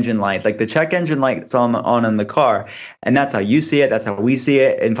check engine light. Like the check engine light that's on in the car, and that's how you see it. That's how we see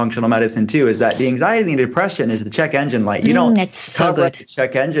it in functional medicine too. Is that the anxiety and depression is the check engine light. You don't cover the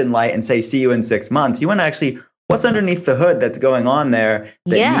check engine light and say, "See you in 6 months." You want to actually, what's underneath the hood that's going on there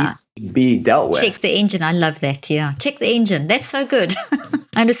that needs to be dealt with? Check the engine. I love that. Yeah. Check the engine. That's so good.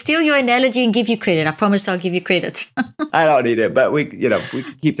 I'm going to steal your analogy and give you credit. I promise I'll give you credit. I don't need it, but we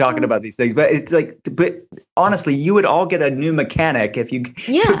keep talking about these things. But it's like, but honestly, you would all get a new mechanic if you took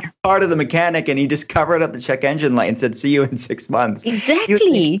your car to the mechanic and he just covered up the check engine light and said, "See you in 6 months."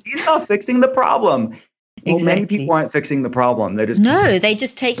 Exactly. He's not fixing the problem. Well, many people aren't fixing the problem. They're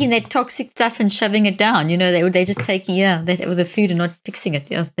just taking that toxic stuff and shoving it down. They're just taking with the food and not fixing it.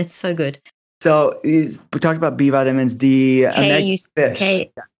 Yeah, that's so good. So we talked about B vitamins, D, omega fish,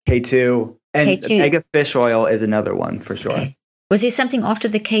 K2, and K2. Omega fish oil is another one for sure. Okay. Was there something after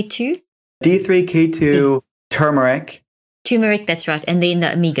the K2? D3, K2, turmeric. Turmeric, that's right. And then the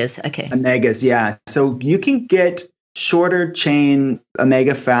omegas. Okay. Omegas, yeah. So you can get shorter chain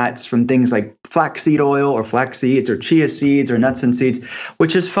omega fats from things like flaxseed oil or flax seeds or chia seeds or nuts and seeds,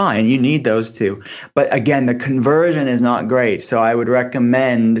 which is fine. You need those too. But again, the conversion is not great. So I would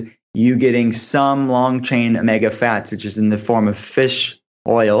recommend you getting some long chain omega fats, which is in the form of fish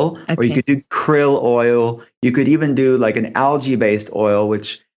oil, or you could do krill oil. You could even do like an algae-based oil,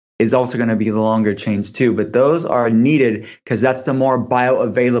 which is also going to be the longer chains too. But those are needed because that's the more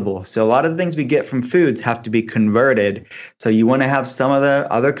bioavailable. So a lot of the things we get from foods have to be converted. So you want to have some of the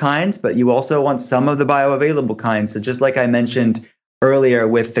other kinds, but you also want some of the bioavailable kinds. So just like I mentioned earlier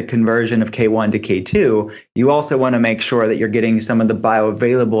with the conversion of K1 to K2, you also want to make sure that you're getting some of the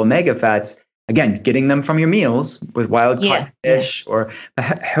bioavailable omega fats. Again, getting them from your meals with wild-caught fish, or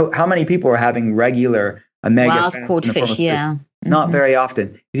how many people are having regular omega fats? Wild-caught fish, yeah. Not very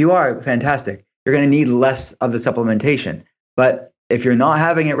often. If you are, fantastic. You're going to need less of the supplementation. But if you're not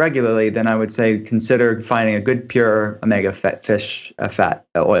having it regularly, then I would say consider finding a good pure omega fish fat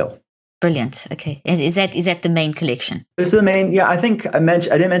oil. Brilliant. Okay. Is that the main collection? This is the main. Yeah, I think I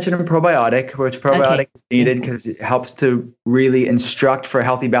didn't mention a probiotic, which probiotic is needed because it helps to really instruct for a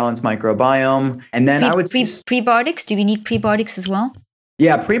healthy, balanced microbiome. And then I would prebiotics. Do we need prebiotics as well?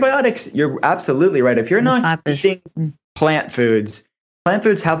 Yeah, prebiotics. You're absolutely right. If you're not eating plant foods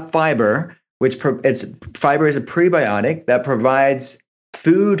have fiber, fiber is a prebiotic that provides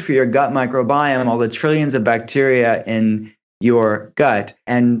food for your gut microbiome, all the trillions of bacteria in your gut.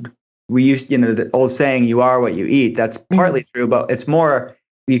 And we use, the old saying, you are what you eat. That's partly true, but it's more,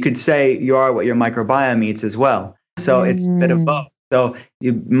 you could say you are what your microbiome eats as well. So it's a bit of both. So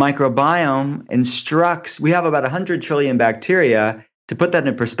your microbiome instructs, we have about 100 trillion bacteria. To put that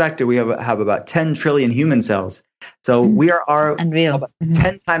in perspective, we have about 10 trillion human cells. So we are about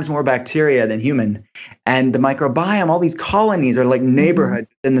 10 times more bacteria than human. And the microbiome, all these colonies are like neighborhoods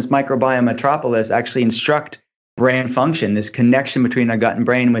in this microbiome metropolis actually instruct brain function, this connection between our gut and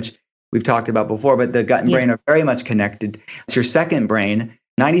brain, which we've talked about before, but the gut and brain are very much connected. It's your second brain.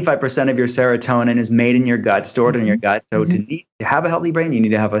 95% of your serotonin is made in your gut, stored in your gut. So to have a healthy brain, you need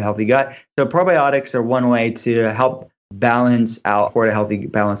to have a healthy gut. So probiotics are one way to help balance out for a healthy,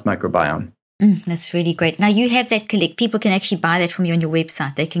 balanced microbiome. That's really great. Now you have that people can actually buy that from you on your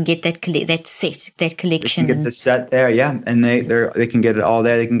website. They can get that set, that collection. They can get the set there, yeah, and they can get it all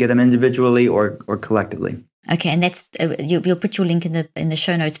there. They can get them individually or collectively. Okay, and that's you'll put your link in the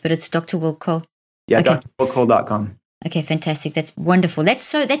show notes, but it's Dr. Will Cole. Yeah, okay. drwillcole.com. Okay, fantastic. That's wonderful.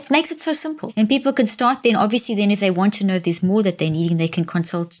 That makes it so simple. And people can start then, obviously, then if they want to know if there's more that they're needing, they can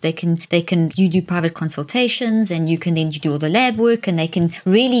consult, you do private consultations, and you can then do all the lab work, and they can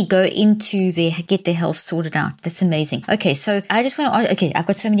really go into get their health sorted out. That's amazing. Okay, so I just want to, I've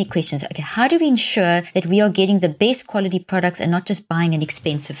got so many questions. Okay, how do we ensure that we are getting the best quality products and not just buying an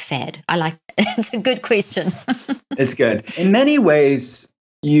expensive fad? It's a good question. It's good. In many ways,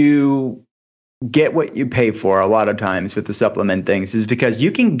 you get what you pay for a lot of times with the supplement things is because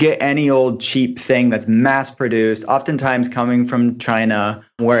you can get any old cheap thing that's mass produced, oftentimes coming from China,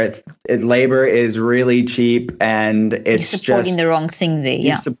 where labor is really cheap and it's you're supporting the wrong thing there.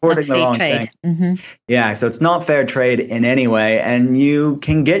 You're supporting the wrong thing. Mm-hmm. Yeah, so it's not fair trade in any way, and you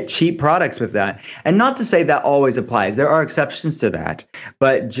can get cheap products with that. And not to say that always applies. There are exceptions to that,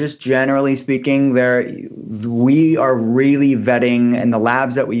 but just generally speaking, we are really vetting, and the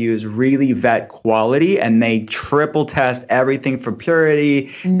labs that we use really vet quality, and they triple test everything for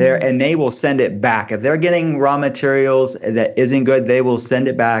purity there, and they will send it back. If they're getting raw materials that isn't good, they will send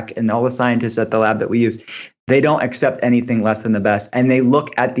it back. And all the scientists at the lab that we use, they don't accept anything less than the best. And they look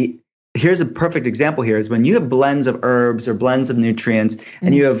at here's a perfect example here is when you have blends of herbs or blends of nutrients,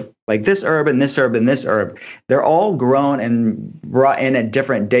 and you have like this herb and this herb and this herb, they're all grown and brought in at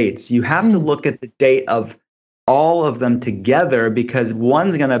different dates. You have to look at the date of all of them together because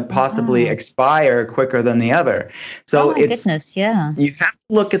one's going to possibly expire quicker than the other. So you have to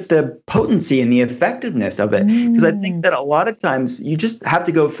look at the potency and the effectiveness of it, because I think that a lot of times you just have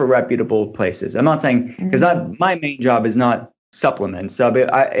to go for reputable places. I'm not saying, because my main job is not supplements. So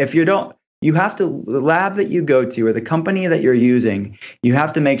if you don't, you have to, the lab that you go to or the company that you're using, you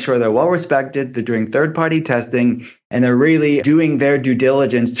have to make sure they're well respected, they're doing third-party testing, and they're really doing their due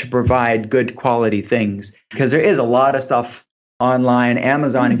diligence to provide good quality things. Because there is a lot of stuff online,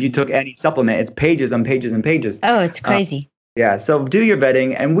 Amazon. If you took any supplement, it's pages on pages and pages. Oh, it's crazy. Yeah. So do your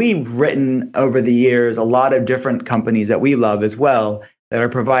vetting. And we've written over the years a lot of different companies that we love as well that are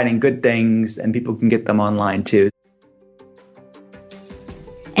providing good things, and people can get them online too.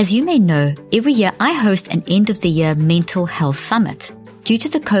 As you may know, every year I host an end-of-the-year mental health summit. Due to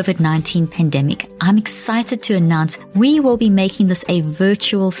the COVID-19 pandemic, I'm excited to announce we will be making this a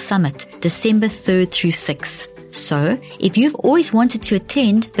virtual summit, December 3rd through 6th. So, if you've always wanted to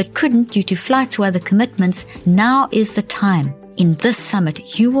attend but couldn't due to flights or other commitments, now is the time. In this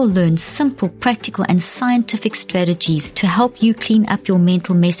summit, you will learn simple, practical, and scientific strategies to help you clean up your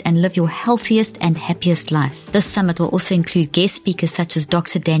mental mess and live your healthiest and happiest life. This summit will also include guest speakers such as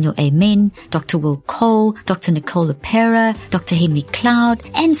Dr. Daniel Amen, Dr. Will Cole, Dr. Nicole LePera, Dr. Henry Cloud,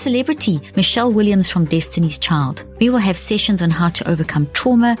 and celebrity Michelle Williams from Destiny's Child. We will have sessions on how to overcome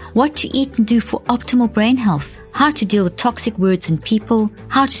trauma, what to eat and do for optimal brain health, how to deal with toxic words and people,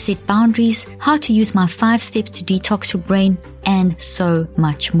 how to set boundaries, how to use my 5 steps to detox your brain, and so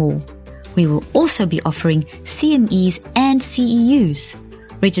much more. We will also be offering CMEs and CEUs.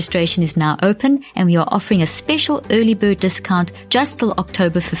 Registration is now open, and we are offering a special early bird discount just till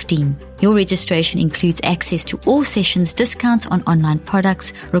October 15. Your registration includes access to all sessions, discounts on online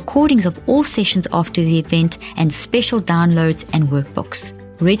products, recordings of all sessions after the event, and special downloads and workbooks.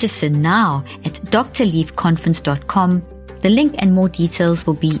 Register now at drleafconference.com. The link and more details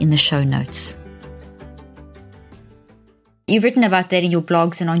will be in the show notes. You've written about that in your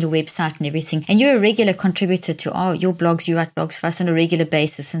blogs and on your website and everything. And you're a regular contributor to your blogs. You write blogs for us on a regular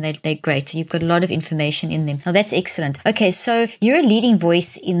basis, and they're great. So you've got a lot of information in them. Now, that's excellent. Okay, so you're a leading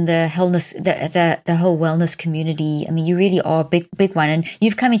voice in the wellness, the whole wellness community. I mean, you really are a big one. And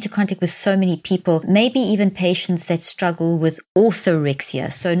you've come into contact with so many people, maybe even patients that struggle with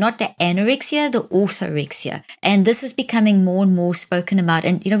orthorexia. So not the anorexia, the orthorexia. And this is becoming more and more spoken about.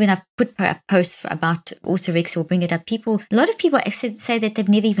 And, when I've put posts about orthorexia or bring it up, a lot of people say that they've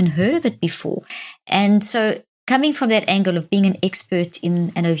never even heard of it before. And so coming from that angle of being an expert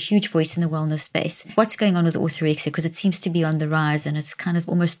and a huge voice in the wellness space, what's going on with orthorexia? Because it seems to be on the rise, and it's kind of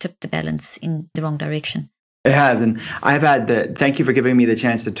almost tipped the balance in the wrong direction. It has. And I've had thank you for giving me the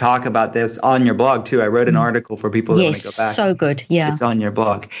chance to talk about this on your blog too. I wrote an article for people that want to go back. Yes, so good. Yeah. It's on your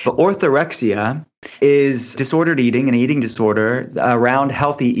blog. But orthorexia is disordered eating, an eating disorder around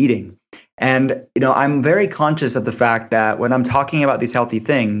healthy eating. And, I'm very conscious of the fact that when I'm talking about these healthy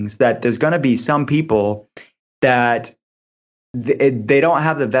things, that there's going to be some people that they don't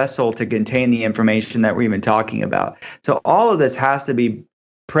have the vessel to contain the information that we're even talking about. So all of this has to be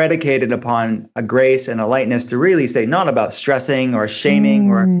predicated upon a grace and a lightness to really say, not about stressing or shaming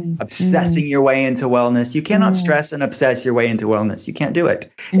or obsessing your way into wellness. You cannot stress and obsess your way into wellness. You can't do it.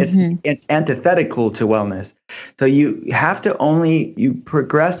 It's antithetical to wellness. So you have to you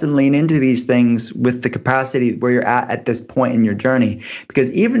progress and lean into these things with the capacity where you're at this point in your journey. Because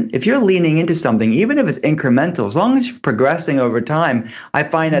even if you're leaning into something, even if it's incremental, as long as you're progressing over time, I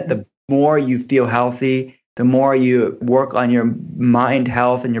find that the more you feel healthy, the more you work on your mind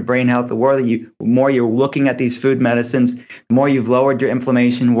health and your brain health, the more you're looking at these food medicines, the more you've lowered your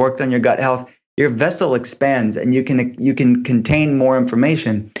inflammation, worked on your gut health, your vessel expands and you can contain more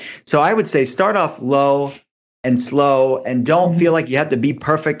information. So I would say start off low and slow, and don't feel like you have to be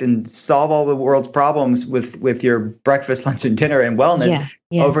perfect and solve all the world's problems with your breakfast, lunch, and dinner and wellness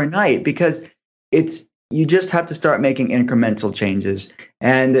overnight, because you just have to start making incremental changes.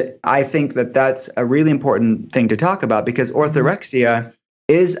 And I think that that's a really important thing to talk about, because orthorexia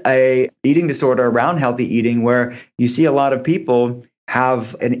is a eating disorder around healthy eating, where you see a lot of people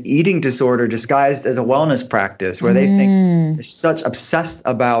have an eating disorder disguised as a wellness practice, where they think they're such obsessed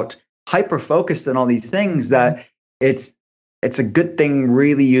about, hyper-focused on all these things, that it's a good thing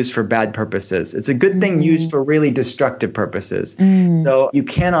really used for bad purposes. It's a good thing used for really destructive purposes. So you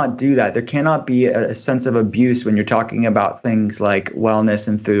cannot do that. There cannot be a sense of abuse when you're talking about things like wellness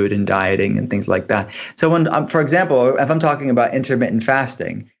and food and dieting and things like that. So when, for example, if I'm talking about intermittent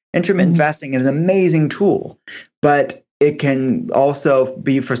fasting is an amazing tool, but it can also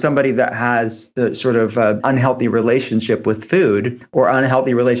be for somebody that has the sort of unhealthy relationship with food or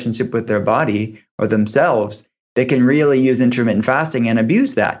unhealthy relationship with their body or themselves. They can really use intermittent fasting and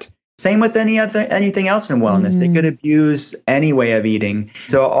abuse that. Same with anything else in wellness. They could abuse any way of eating.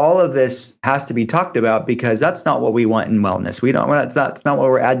 So all of this has to be talked about, because that's not what we want in wellness. That's not what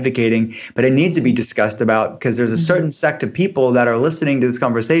we're advocating, but it needs to be discussed about, because there's a certain sect of people that are listening to this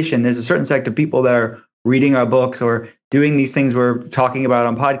conversation. There's a certain sect of people that are reading our books or doing these things we're talking about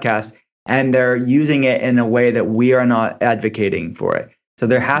on podcasts, and they're using it in a way that we are not advocating for it. So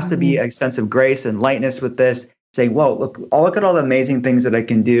there has to be a sense of grace and lightness with this. saying, whoa, look at all the amazing things that I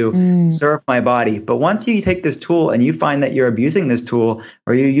can do, serve my body. But once you take this tool and you find that you're abusing this tool,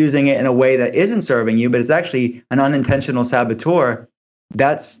 or you're using it in a way that isn't serving you, but it's actually an unintentional saboteur,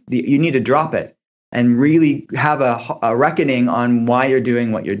 you need to drop it and really have a reckoning on why you're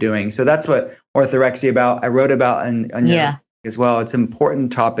doing what you're doing. So that's what orthorexia about. I wrote about on your as well. It's an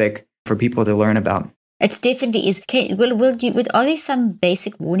important topic for people to learn about. It definitely is. Are there some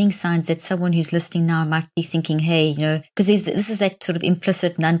basic warning signs that someone who's listening now might be thinking, hey, because this is that sort of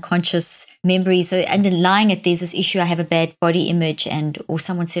implicit and unconscious memory. So underlying it, there's this issue, I have a bad body image, or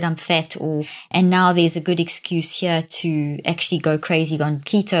someone said I'm fat, and now there's a good excuse here to actually go crazy on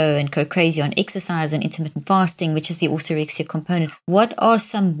keto and go crazy on exercise and intermittent fasting, which is the orthorexia component. What are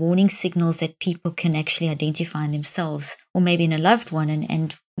some warning signals that people can actually identify in themselves, or maybe in a loved one,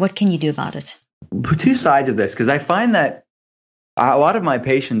 and what can you do about it? Two sides of this, because I find that a lot of my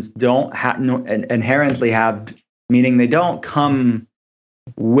patients don't inherently have, meaning they don't come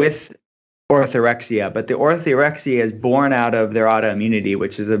with orthorexia, but the orthorexia is born out of their autoimmunity,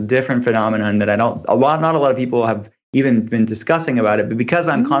 which is a different phenomenon that not a lot of people have even been discussing about it. But because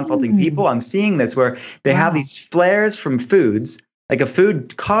I'm consulting people, I'm seeing this where they have these flares from foods, like a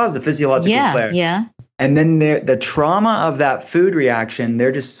food caused a physiological flare. Yeah. And then the trauma of that food reaction,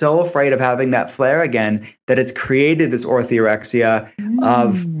 they're just so afraid of having that flare again that it's created this orthorexia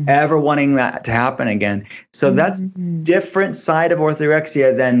of ever wanting that to happen again. So that's different side of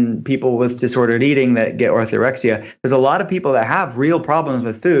orthorexia than people with disordered eating that get orthorexia. There's a lot of people that have real problems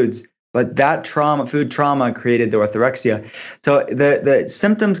with foods, but that food trauma created the orthorexia. So the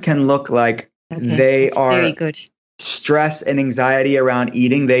symptoms can look like they are very good. Stress and anxiety around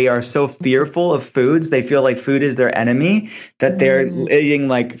eating. They are so fearful of foods. They feel like food is their enemy, that they're eating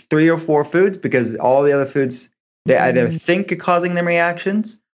like 3 or 4 foods because all the other foods, they either think are causing them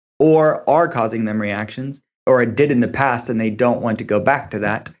reactions or are causing them reactions, or it did in the past and they don't want to go back to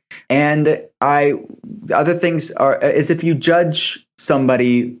that. And other things is if you judge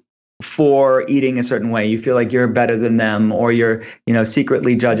somebody for eating a certain way, you feel like you're better than them, or you're,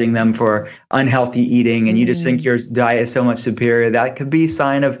 secretly judging them for unhealthy eating, and you just think your diet is so much superior. That could be a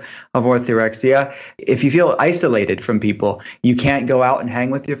sign of orthorexia. If you feel isolated from people, you can't go out and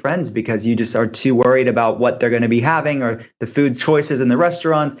hang with your friends because you just are too worried about what they're going to be having or the food choices in the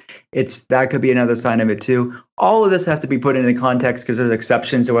restaurants. That could be another sign of it too. All of this has to be put into context because there's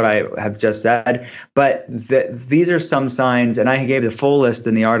exceptions to what I have just said. But these are some signs, and I gave the full list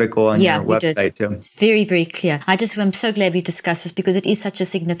in the article on your website too. It's very, very clear. I'm so glad we discussed this because it is such a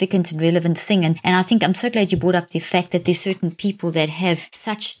significant and relevant thing. And I think I'm so glad you brought up the fact that there's certain people that have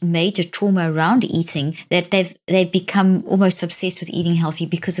such major trauma around eating that they've become almost obsessed with eating healthy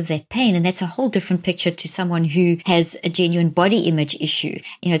because of that pain. And that's a whole different picture to someone who has a genuine body image issue.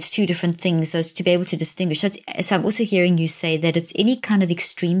 It's two different things. So it's to be able to distinguish. So I'm also hearing you say that it's any kind of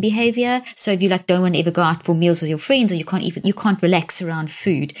extreme behavior. So if you don't want to ever go out for meals with your friends, or you can't relax around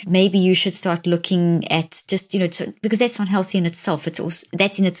food, maybe you should start looking at just, because that's not healthy in itself. It's also,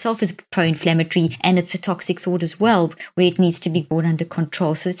 that in itself is pro-inflammatory, and it's a toxic thought as well, where it needs to be brought under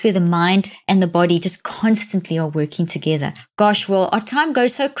control. So it's where the mind and the body just constantly are working together. Gosh, well, our time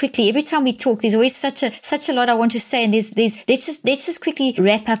goes so quickly. Every time we talk, there's always such a lot I want to say. And let's just quickly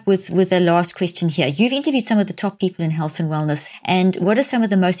wrap up with the last question here. You've interviewed some of the top people in health and wellness. And what are some of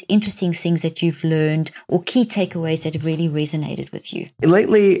the most interesting things that you've learned, or key takeaways that have really resonated with you?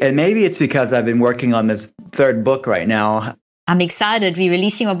 Lately, and maybe it's because I've been working on this 3rd book right now. I'm excited. We're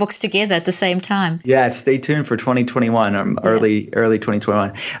releasing our books together at the same time. Yeah, stay tuned for 2021, early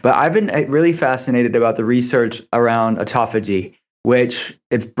 2021. But I've been really fascinated about the research around autophagy, which,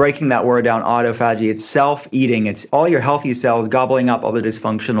 if breaking that word down, autophagy, it's self-eating. It's all your healthy cells gobbling up all the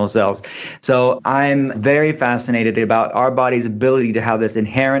dysfunctional cells. So I'm very fascinated about our body's ability to have this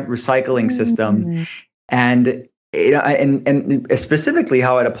inherent recycling system. And specifically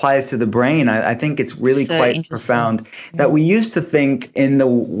how it applies to the brain, I think it's really quite profound. That we used to think in the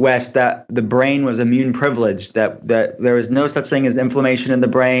West that the brain was immune privileged, that there was no such thing as inflammation in the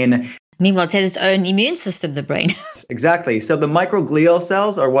brain. Meanwhile, it has its own immune system, the brain. Exactly. So the microglial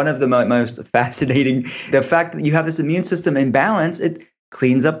cells are one of the most fascinating. The fact that you have this immune system in balance, it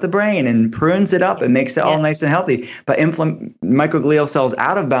cleans up the brain and prunes it up and makes it all nice and healthy. But microglial cells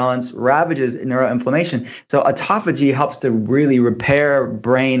out of balance ravages neuroinflammation. So autophagy helps to really repair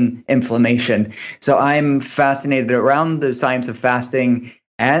brain inflammation. So I'm fascinated around the science of fasting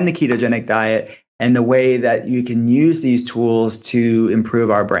and the ketogenic diet and the way that you can use these tools to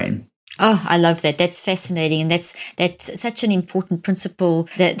improve our brain. Oh, I love that. That's fascinating. And that's such an important principle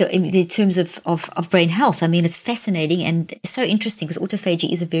that in terms of brain health. I mean, it's fascinating and so interesting because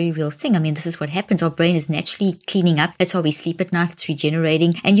autophagy is a very real thing. I mean, this is what happens. Our brain is naturally cleaning up. That's why we sleep at night. It's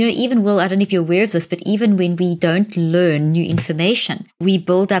regenerating. And, even Will, I don't know if you're aware of this, but even when we don't learn new information, we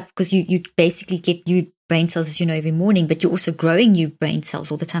build up because you basically get new brain cells, as you know, every morning, but you're also growing new brain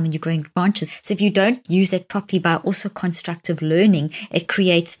cells all the time and you're growing branches. So if you don't use that properly by also constructive learning, it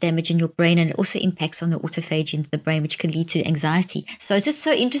creates damage in your brain and it also impacts on the autophagy in the brain, which can lead to anxiety. So it's just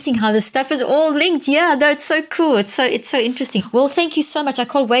so interesting how this stuff is all linked. Yeah, no, it's so cool. It's so interesting. Well, thank you so much. I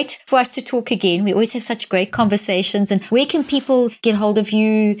can't wait for us to talk again. We always have such great conversations. And where can people get hold of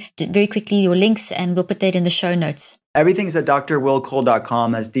you? Very quickly, your links, and we'll put that in the show notes. Everything's at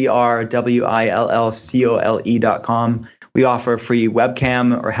drwillcole.com. That's drwillcole.com. We offer a free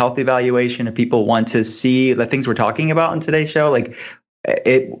webcam or health evaluation if people want to see the things we're talking about in today's show, like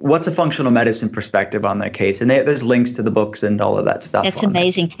what's a functional medicine perspective on their case. And there's links to the books and all of that stuff. That's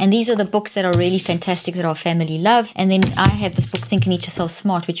amazing. And these are the books that are really fantastic that our family love. And then I have this book, Think and Eat Yourself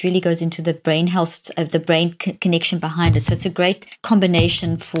Smart, which really goes into the brain health of the brain connection behind it. So it's a great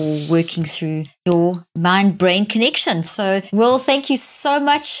combination for working through your mind-brain connection. So, Will, thank you so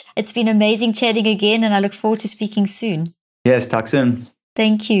much. It's been amazing chatting again, and I look forward to speaking soon. Yes, talk soon.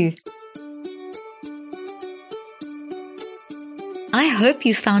 Thank you. I hope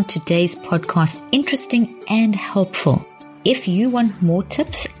you found today's podcast interesting and helpful. If you want more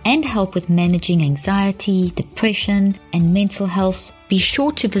tips and help with managing anxiety, depression, and mental health, be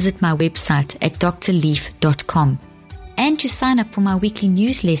sure to visit my website at drleaf.com and to sign up for my weekly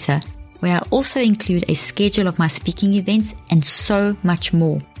newsletter, where I also include a schedule of my speaking events and so much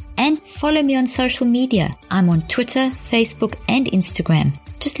more. And follow me on social media. I'm on Twitter, Facebook, and Instagram.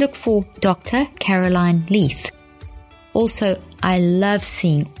 Just look for Dr. Caroline Leaf. Also, I love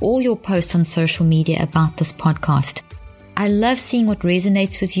seeing all your posts on social media about this podcast. I love seeing what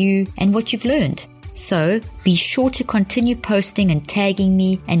resonates with you and what you've learned. So be sure to continue posting and tagging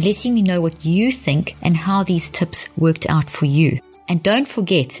me and letting me know what you think and how these tips worked out for you. And don't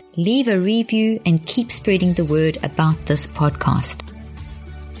forget, leave a review and keep spreading the word about this podcast.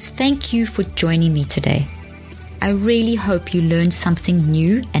 Thank you for joining me today. I really hope you learned something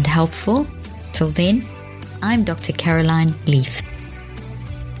new and helpful. Till then, I'm Dr. Caroline Leaf.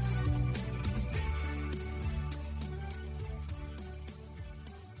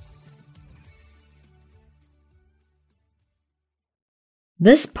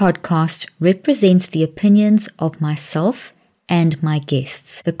 This podcast represents the opinions of myself and my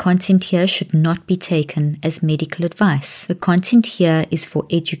guests. The content here should not be taken as medical advice. The content here is for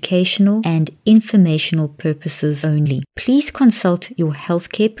educational and informational purposes only. Please consult your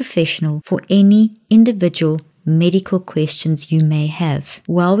healthcare professional for any individual medical questions you may have.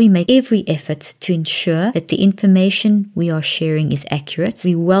 While we make every effort to ensure that the information we are sharing is accurate,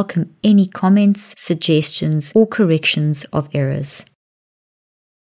 we welcome any comments, suggestions, or corrections of errors.